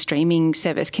using a streaming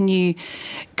service. Can you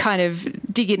kind of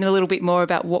dig in a little bit more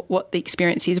about what the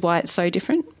experience is, why it's so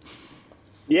different?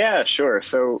 Yeah, sure.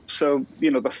 So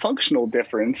the functional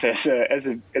difference as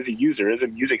a user, as a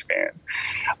music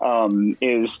fan,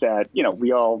 is that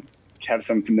we all have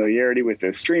some familiarity with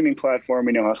the streaming platform.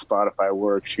 We know how Spotify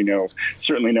works. We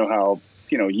certainly know how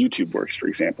YouTube works, for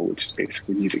example, which is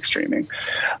basically music streaming.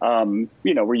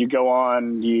 Where you go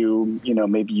on,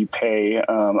 maybe you pay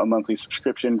a monthly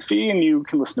subscription fee, and you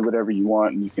can listen to whatever you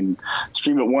want, and you can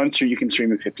stream it once or you can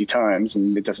stream it 50 times,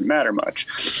 and it doesn't matter much.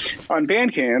 On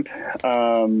Bandcamp,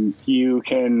 you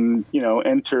can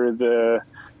enter the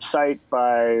site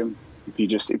by,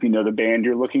 if you know the band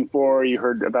you're looking for, you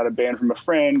heard about a band from a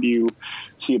friend, you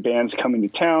see a band's coming to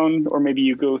town, or maybe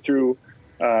you go through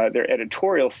their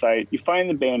editorial site, you find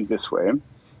the band this way.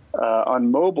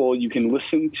 On mobile, you can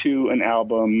listen to an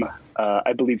album,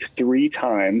 I believe 3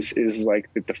 times is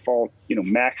like the default,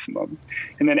 maximum.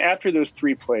 And then after those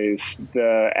 3 plays,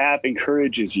 the app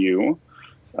encourages you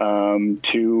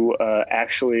to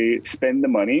actually spend the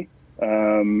money,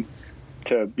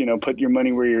 to put your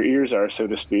money where your ears are, so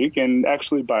to speak, and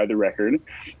actually buy the record.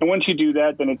 And once you do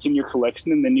that, then it's in your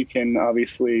collection, and then you can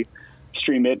obviously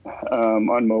stream it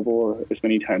on mobile as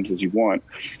many times as you want.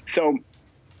 So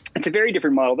it's a very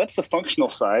different model. That's the functional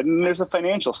side, and there's a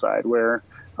financial side where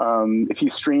if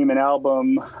you stream an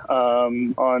album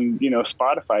on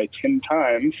Spotify 10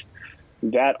 times,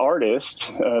 that artist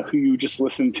who you just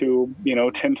listened to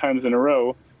 10 times in a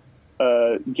row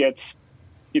gets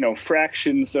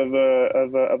fractions of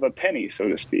a penny, so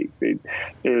to speak.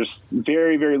 There's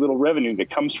very, very little revenue that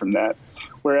comes from that.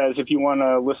 Whereas if you want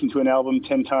to listen to an album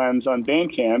 10 times on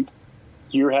Bandcamp,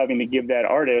 you're having to give that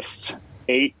artist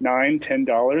 $8, $9,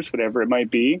 $10, whatever it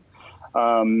might be,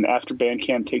 after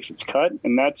Bandcamp takes its cut.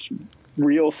 And that's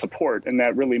real support, and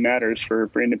that really matters for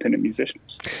independent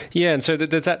musicians. Yeah, and so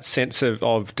there's that sense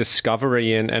of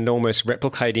discovery and almost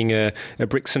replicating a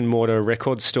bricks and mortar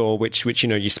record store, which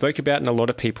you spoke about, and a lot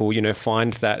of people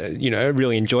find that a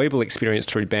really enjoyable experience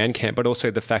through Bandcamp, but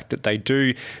also the fact that they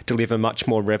do deliver much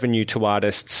more revenue to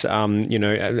artists,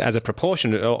 as a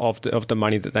proportion of the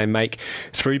money that they make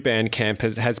through Bandcamp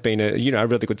has been a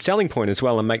really good selling point as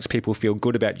well, and makes people feel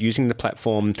good about using the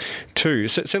platform too.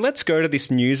 So let's go to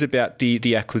this news about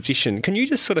the acquisition. Can you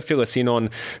just sort of fill us in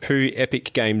on who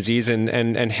Epic Games is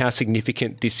and how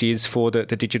significant this is for the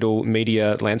digital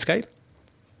media landscape?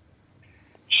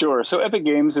 Sure. So Epic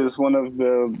Games is one of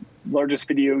the largest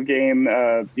video game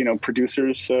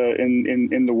producers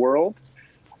in the world.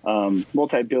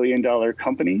 multi-billion-dollar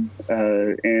company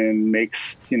and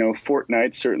makes,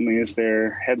 Fortnite certainly is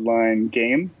their headline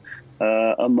game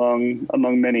among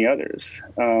many others.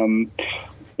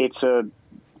 It's a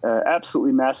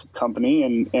absolutely massive company,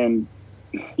 and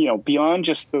beyond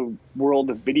just the world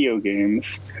of video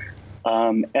games,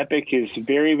 Epic is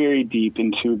very, very deep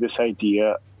into this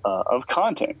idea of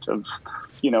content,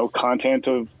 content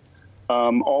of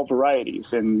all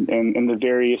varieties and the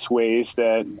various ways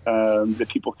that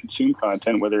people consume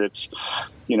content, whether it's,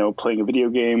 playing a video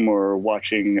game or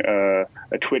watching a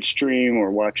Twitch stream or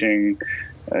watching,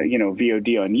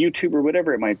 VOD on YouTube or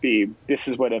whatever it might be. This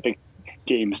is what Epic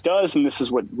Games does, and this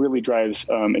is what really drives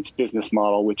its business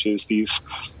model, which is these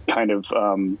kind of,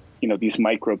 these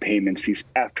micro payments, these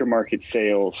aftermarket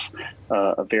sales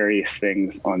of various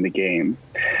things on the game.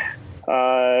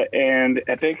 And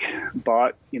Epic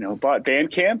bought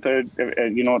Bandcamp.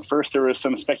 At first there was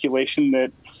some speculation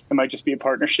that it might just be a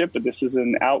partnership, but this is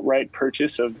an outright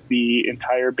purchase of the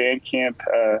entire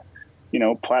Bandcamp,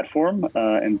 platform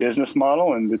and business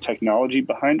model and the technology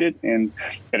behind it and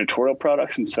editorial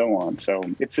products and so on. So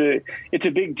it's a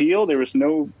big deal. There was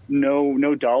no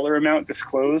dollar amount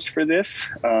disclosed for this.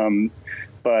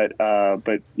 But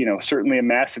certainly a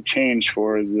massive change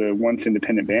for the once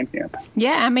independent Bandcamp.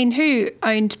 Yeah, I mean, who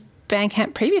owned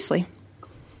Bandcamp previously?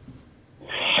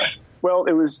 Well,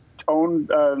 it was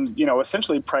owned,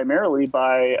 essentially primarily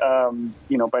by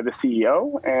the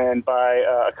CEO and by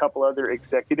a couple other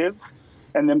executives,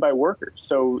 and then by workers.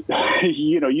 So,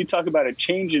 you talk about a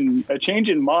change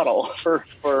in model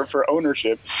for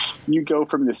ownership. You go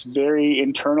from this very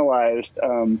internalized,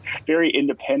 very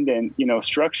independent,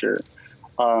 structure.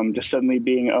 To suddenly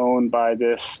being owned by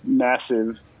this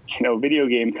massive, video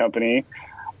game company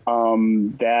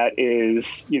that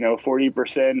is,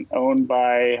 40% owned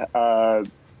by,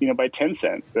 by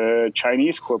Tencent, the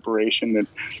Chinese corporation that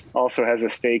also has a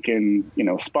stake in,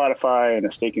 Spotify and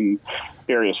a stake in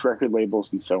various record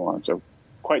labels and so on. So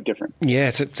quite different. Yeah,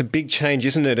 it's a big change,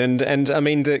 isn't it? And I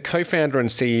mean, the co-founder and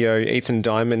CEO Ethan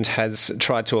Diamond has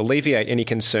tried to alleviate any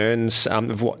concerns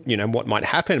of what might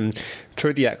happen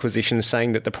through the acquisition,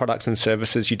 saying that the products and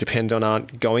services you depend on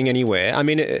aren't going anywhere. I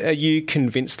mean, are you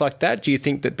convinced like that? Do you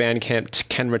think that Bandcamp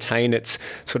can retain its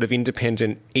sort of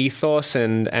independent ethos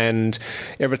and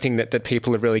everything that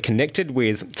people are really connected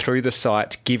with through the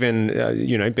site, given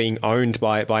being owned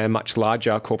by a much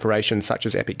larger corporation such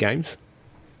as Epic Games?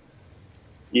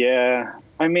 Yeah,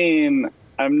 I mean,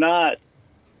 I'm not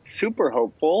super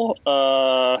hopeful.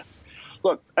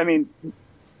 Look, I mean,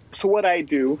 so what I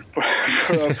do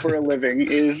for a living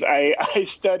is I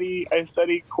study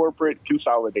corporate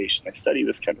consolidation. I study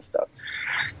this kind of stuff,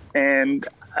 and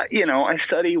I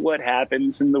study what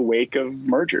happens in the wake of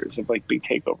mergers, of like big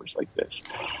takeovers like this,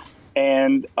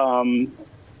 and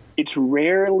it's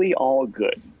rarely all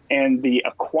good. And the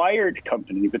acquired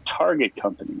company, the target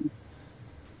company,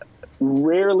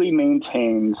 rarely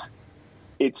maintains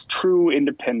its true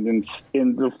independence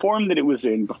in the form that it was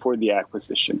in before the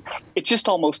acquisition. It's just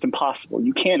almost impossible.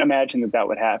 You can't imagine that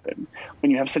would happen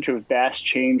when you have such a vast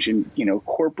change in,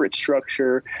 corporate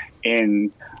structure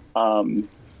and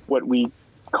what we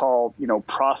call,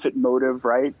 profit motive,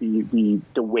 right? The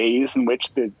ways in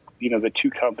which the two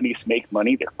companies make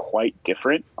money, they're quite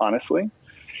different, honestly.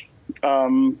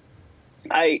 Look,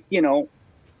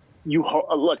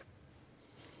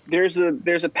 there's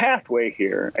a pathway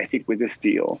here, I think, with this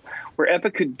deal where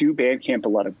Epic could do Bandcamp a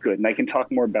lot of good, and I can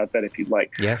talk more about that if you'd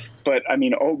like. Yeah. But I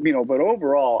mean, but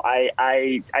overall,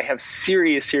 I have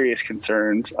serious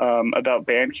concerns about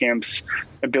Bandcamp's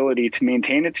ability to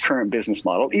maintain its current business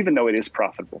model, even though it is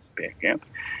profitable for Bandcamp.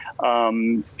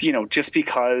 Just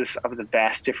because of the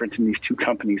vast difference in these two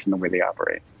companies and the way they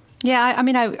operate. Yeah, I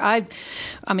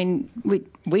mean,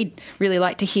 we'd really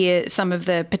like to hear some of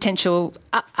the potential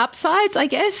upsides, I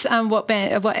guess, what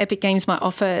Epic Games might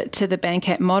offer to the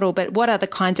Bandcamp model. But what are the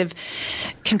kinds of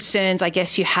concerns, I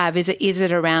guess, you have? Is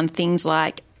it around things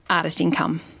like artist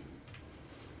income?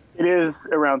 It is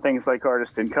around things like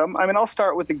artist income. I mean, I'll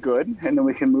start with the good, and then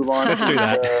we can move on. Let's do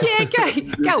that.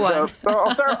 Go on. So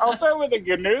I'll start with the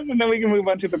good news, and then we can move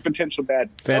on to the potential bad.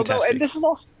 Fantastic. And this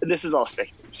is all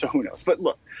speculative, so who knows? But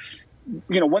look,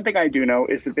 one thing I do know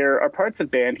is that there are parts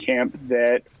of Bandcamp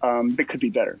that could be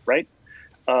better, right?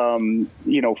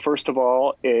 First of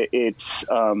all, it's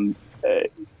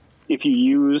if you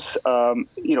use,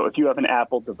 if you have an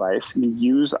Apple device and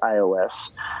you use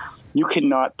iOS, you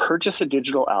cannot purchase a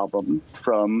digital album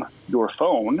from your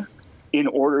phone in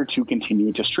order to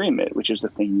continue to stream it, which is the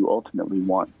thing you ultimately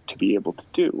want to be able to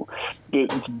do.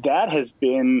 That has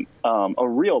been a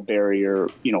real barrier,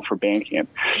 for Bandcamp.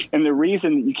 And the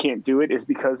reason that you can't do it is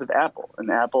because of Apple and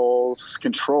Apple's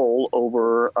control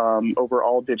over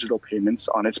all digital payments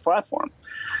on its platform.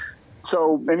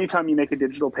 So anytime you make a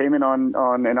digital payment on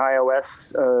an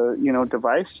iOS,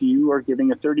 device, you are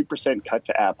giving a 30% cut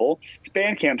to Apple.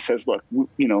 Bandcamp says, look,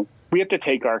 we have to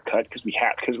take our cut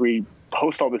because we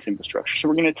host all this infrastructure. So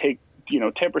we're going to take,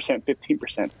 10%,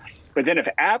 15%. But then if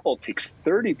Apple takes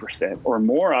 30% or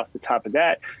more off the top of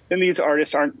that, then these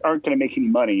artists aren't going to make any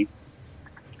money.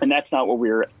 And that's not what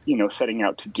we're, setting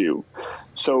out to do.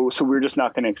 So we're just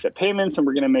not going to accept payments, and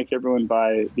we're going to make everyone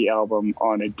buy the album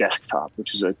on a desktop,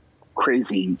 which is a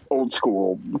crazy old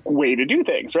school way to do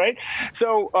things, right?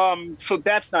 So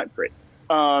that's not great.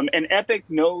 And Epic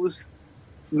knows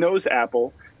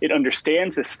Apple. It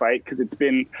understands this fight because it's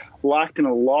been locked in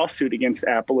a lawsuit against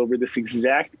Apple over this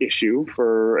exact issue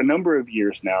for a number of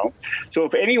years now. So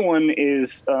if anyone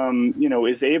is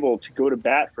able to go to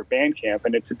bat for Bandcamp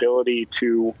and its ability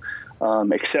to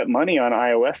accept money on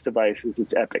iOS devices,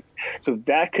 it's Epic. So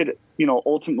that could,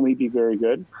 ultimately be very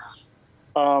good.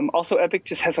 Also, Epic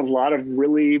just has a lot of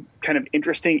really kind of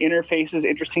interesting interfaces,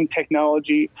 interesting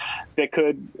technology that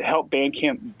could help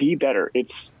Bandcamp be better.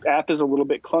 Its app is a little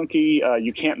bit clunky.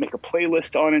 You can't make a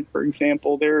playlist on it, for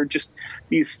example. There are just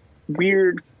these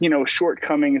weird,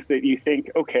 shortcomings that you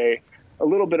think, okay, a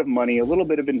little bit of money, a little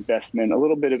bit of investment, a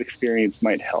little bit of experience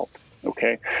might help.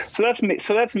 Okay, so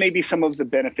that's maybe some of the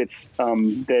benefits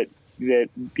that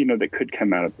could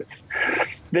come out of this.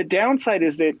 The downside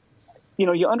is that,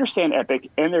 you understand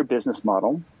Epic and their business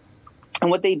model,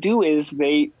 and what they do is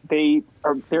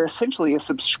they're essentially a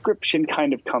subscription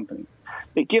kind of company.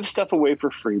 They give stuff away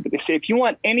for free, but they say if you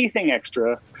want anything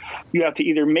extra, you have to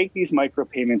either make these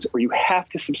micropayments or you have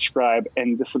to subscribe,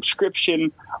 and the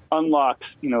subscription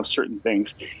unlocks, certain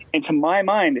things. And to my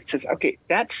mind, it says, okay,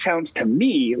 that sounds to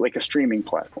me like a streaming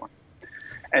platform.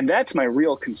 And that's my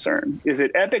real concern, is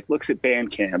that Epic looks at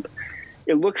Bandcamp.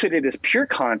 It looks at it as pure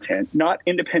content, not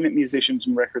independent musicians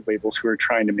and record labels who are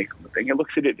trying to make a living. It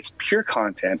looks at it as pure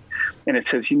content, and it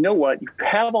says, you know what? You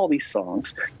have all these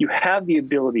songs. You have the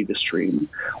ability to stream.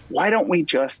 Why don't we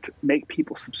just make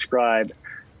people subscribe,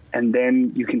 and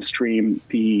then you can stream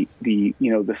the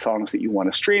songs that you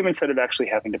want to stream instead of actually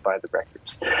having to buy the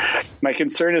records? My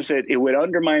concern is that it would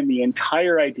undermine the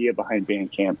entire idea behind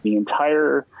Bandcamp, the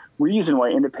entire reason why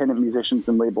independent musicians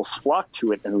and labels flock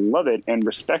to it and love it and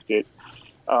respect it.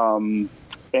 And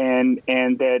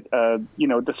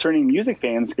that discerning music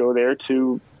fans go there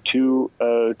to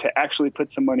actually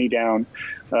put some money down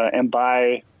and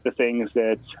buy the things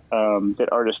that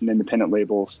artists and independent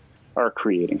labels are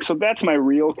creating. So that's my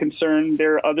real concern.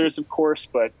 There are others, of course,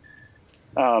 but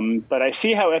I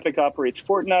see how Epic operates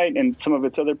Fortnite and some of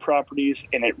its other properties,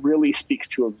 and it really speaks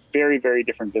to a very, very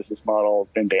different business model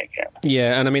than Bandcamp.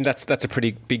 Yeah, and I mean, that's a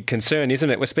pretty big concern, isn't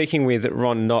it? We're speaking with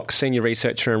Ron Knox, senior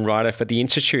researcher and writer for the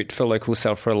Institute for Local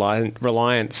Self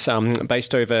Reliance,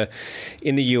 based over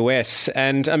in the US.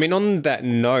 And I mean, on that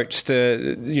note,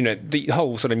 the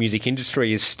whole sort of music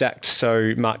industry is stacked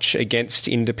so much against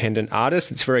independent artists.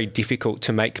 It's very difficult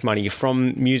to make money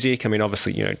from music. I mean,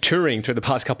 obviously, touring through the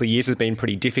past couple of years has been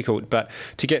pretty difficult, but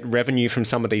to get revenue from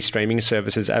some of these streaming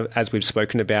services, as we've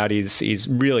spoken about, is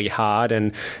really hard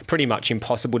and pretty much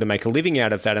impossible to make a living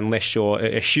out of that unless you're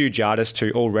a huge artist who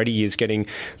already is getting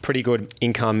pretty good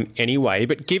income anyway.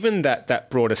 But given that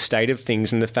broader state of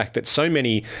things and the fact that so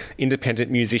many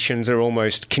independent musicians are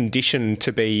almost conditioned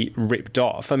to be ripped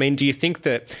off, I mean, do you think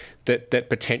that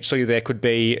potentially there could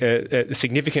be a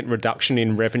significant reduction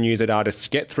in revenue that artists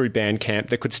get through Bandcamp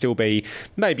that could still be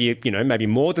maybe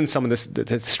more than some of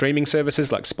the streaming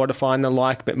services like Spotify and the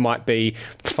like, but might be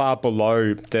far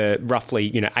below the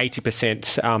roughly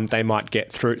 80% they might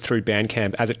get through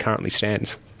Bandcamp as it currently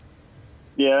stands?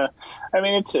 Yeah, I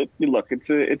mean,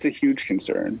 it's a huge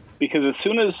concern, because as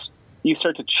soon as you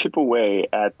start to chip away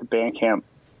at the Bandcamp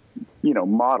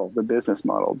model, the business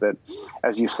model that,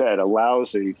 as you said,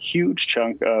 allows a huge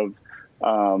chunk of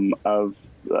the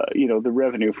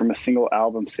revenue from a single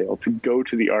album sale to go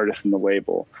to the artist and the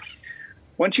label.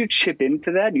 Once you chip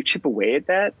into that, you chip away at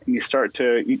that, and you start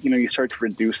to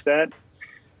reduce that.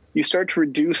 You start to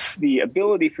reduce the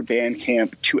ability for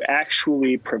Bandcamp to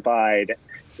actually provide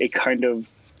a kind of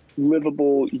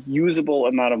livable, usable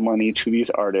amount of money to these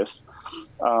artists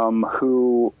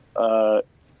who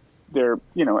they're,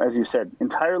 as you said,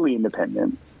 entirely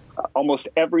independent. Almost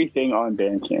everything on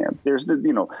Bandcamp. There's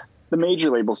the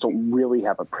major labels don't really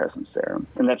have a presence there,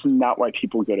 and that's not why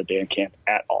people go to Bandcamp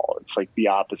at all. It's like the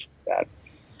opposite of that.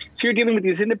 So you're dealing with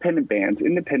these independent bands,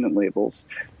 independent labels.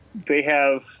 They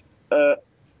have, a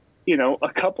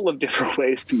couple of different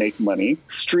ways to make money.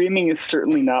 Streaming is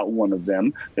certainly not one of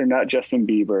them. They're not Justin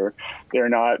Bieber. They're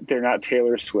not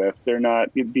Taylor Swift. They're not,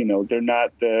 they're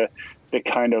not the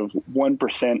kind of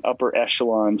 1% upper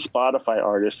echelon Spotify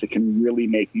artists that can really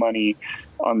make money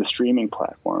on the streaming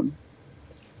platform.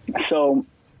 So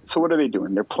what are they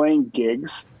doing? They're playing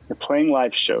gigs. They're playing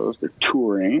live shows. They're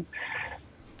touring.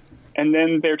 And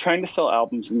then they're trying to sell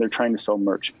albums and they're trying to sell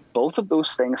merch. Both of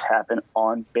those things happen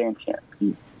on Bandcamp.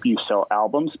 You sell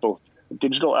albums, both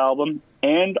digital album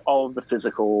and all of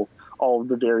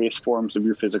the various forms of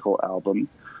your physical album,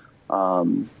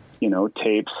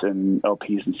 tapes and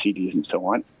LPs and CDs and so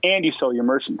on. And you sell your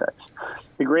merchandise.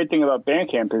 The great thing about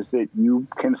Bandcamp is that you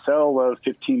can sell a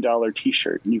 $15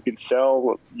 t-shirt. You can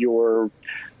sell your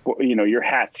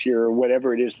hats, your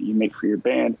whatever it is that you make for your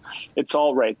band. It's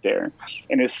all right there.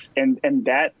 And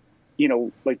that,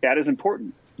 that is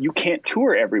important. You can't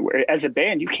tour everywhere. As a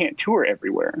band, you can't tour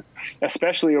everywhere,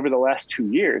 especially over the last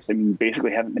 2 years. I mean, you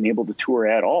basically haven't been able to tour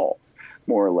at all,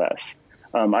 more or less.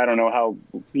 I don't know how,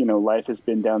 life has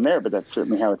been down there, but that's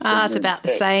certainly how it's been. It's about the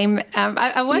same.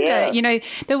 I wonder,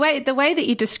 the way that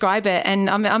you describe it, and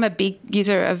I'm a big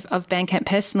user of Bandcamp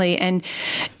personally, and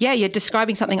you're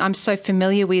describing something I'm so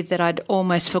familiar with that I'd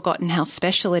almost forgotten how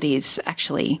special it is,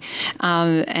 actually.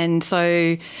 And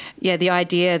so, the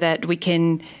idea that we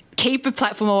can keep a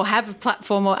platform or have a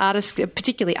platform, or artists,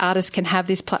 particularly artists, can have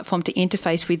this platform to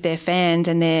interface with their fans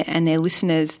and their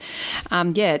listeners.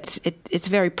 It's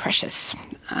very precious.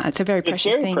 It's a very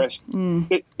precious thing.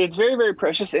 It's very, very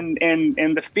precious. And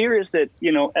the fear is that,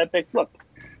 Epic,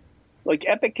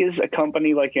 Epic is a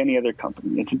company like any other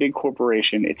company. It's a big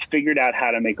corporation. It's figured out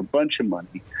how to make a bunch of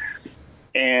money.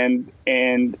 And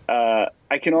I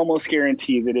can almost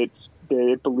guarantee that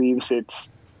it believes it's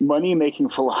money-making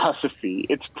philosophy,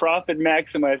 its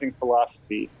profit-maximizing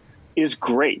philosophy, is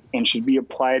great and should be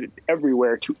applied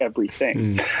everywhere to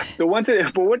everything.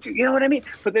 But you know what I mean?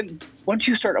 But then once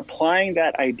you start applying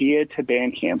that idea to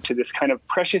Bandcamp, to this kind of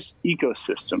precious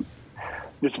ecosystem,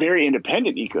 this very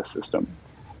independent ecosystem,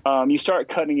 you start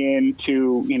cutting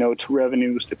into, to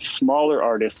revenues that smaller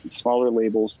artists and smaller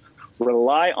labels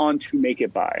rely on to make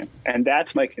it by. And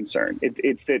that's my concern.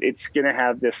 It's that it's going to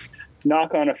have this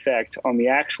knock-on effect on the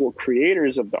actual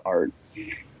creators of the art,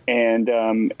 and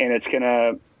it's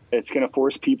gonna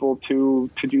force people to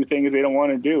do things they don't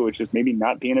want to do, which is maybe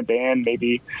not be in a band,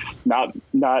 maybe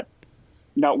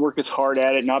not work as hard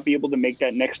at it, not be able to make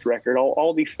that next record,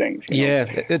 all these things.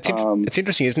 It's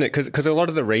interesting, isn't it? Because a lot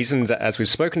of the reasons, as we've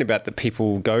spoken about, that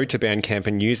people go to Bandcamp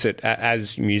and use it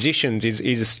as musicians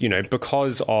is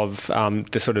because of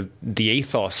the sort of the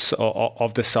ethos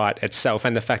of the site itself,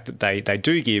 and the fact that they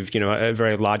do give a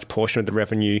very large portion of the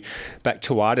revenue back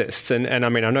to artists. And I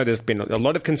mean, I know there's been a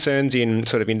lot of concerns in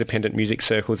sort of independent music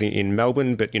circles in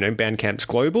Melbourne, but Bandcamp's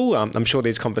global. I'm sure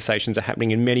these conversations are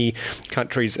happening in many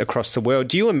countries across the world.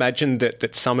 Do you imagine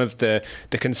that some of the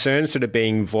concerns that are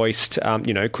being voiced,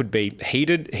 could be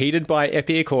heeded by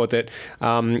Epic, or that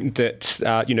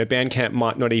Bandcamp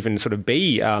might not even sort of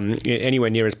be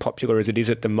anywhere near as popular as it is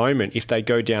at the moment if they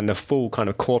go down the full kind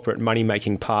of corporate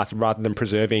money-making path rather than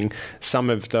preserving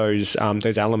some of those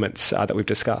elements that we've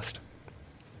discussed?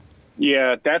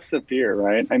 Yeah, that's the fear,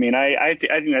 right? I mean, I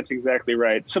think that's exactly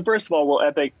right. So first of all, will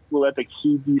Epic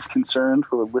heed these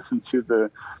concerns? Will it listen to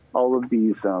all of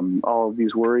these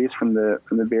worries from the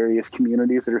various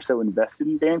communities that are so invested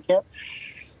in Bandcamp?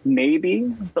 Maybe,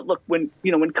 but look, when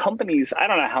companies, I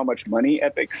don't know how much money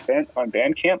Epic spent on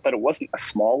Bandcamp, but it wasn't a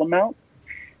small amount.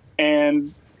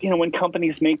 And when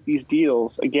companies make these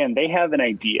deals, again, they have an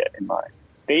idea in mind.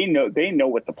 They know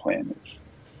what the plan is,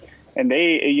 and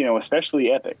they,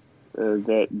 especially Epic.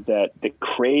 That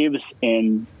craves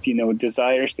and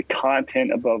desires the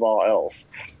content above all else.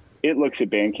 It looks at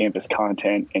Bandcamp as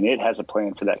content, and it has a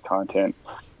plan for that content.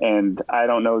 And I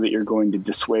don't know that you're going to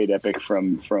dissuade Epic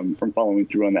from following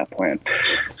through on that plan.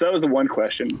 So that was the one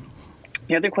question.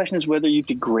 The other question is whether you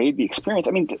degrade the experience.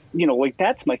 I mean,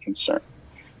 that's my concern.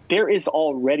 There is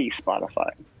already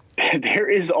Spotify. There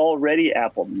is already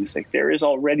Apple Music. There is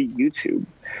already YouTube.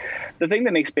 The thing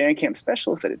that makes Bandcamp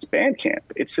special is that it's Bandcamp.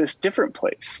 It's this different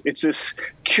place. It's this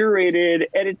curated,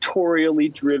 editorially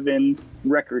driven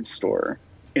record store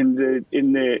in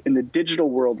the digital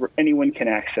world where anyone can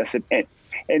access it.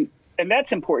 And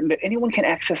that's important, that anyone can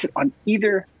access it on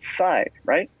either side,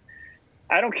 right?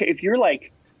 I don't care if you're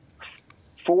like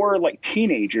four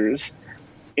teenagers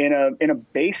in a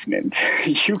basement,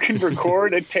 you can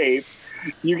record a tape.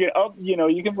 You can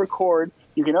upload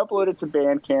it to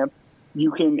Bandcamp,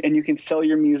 you can sell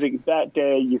your music that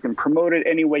day. You can promote it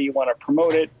any way you want to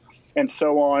promote it, and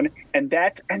so on. And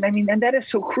that is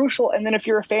so crucial. And then if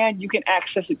you're a fan, you can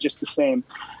access it just the same.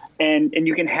 And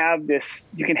you can have this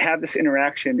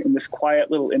interaction in this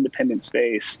quiet little independent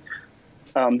space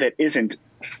that isn't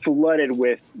flooded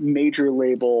with major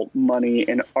label money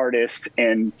and artists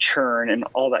and churn and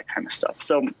all that kind of stuff.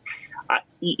 So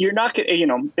you're not going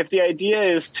to, if the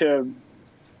idea is to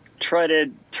try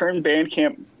to turn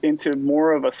Bandcamp into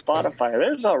more of a Spotify,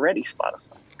 there's already Spotify.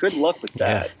 Good luck with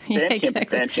that. Yeah, Bandcamp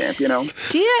exactly. is Bandcamp,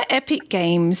 Dear Epic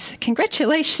Games,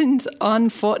 congratulations on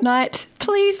Fortnite.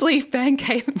 Please leave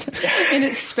Bandcamp in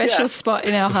its special spot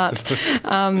in our hearts.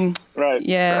 Right.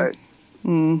 Yeah.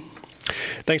 Right.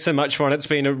 Thanks so much, Ron. It's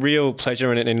been a real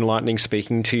pleasure and enlightening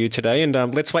speaking to you today. And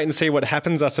let's wait and see what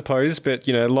happens, I suppose. But,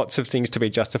 lots of things to be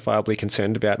justifiably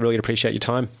concerned about. Really appreciate your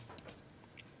time.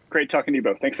 Great talking to you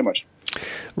both. Thanks so much.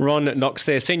 Ron Knox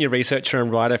there, Senior Researcher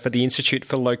and Writer for the Institute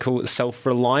for Local Self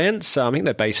Reliance. I think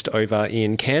they're based over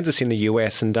in Kansas in the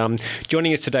US. And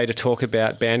joining us today to talk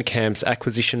about Bandcamp's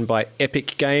acquisition by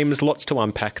Epic Games. Lots to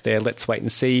unpack there. Let's wait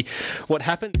and see what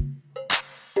happened.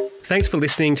 Thanks for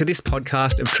listening to this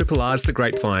podcast of Triple R's The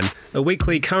Grapevine, a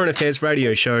weekly current affairs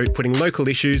radio show putting local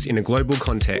issues in a global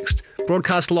context.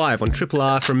 Broadcast live on Triple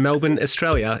R from Melbourne,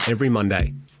 Australia, every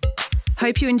Monday.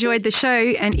 Hope you enjoyed the show,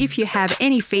 and if you have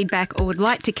any feedback or would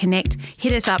like to connect,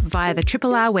 hit us up via the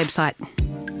Triple R website.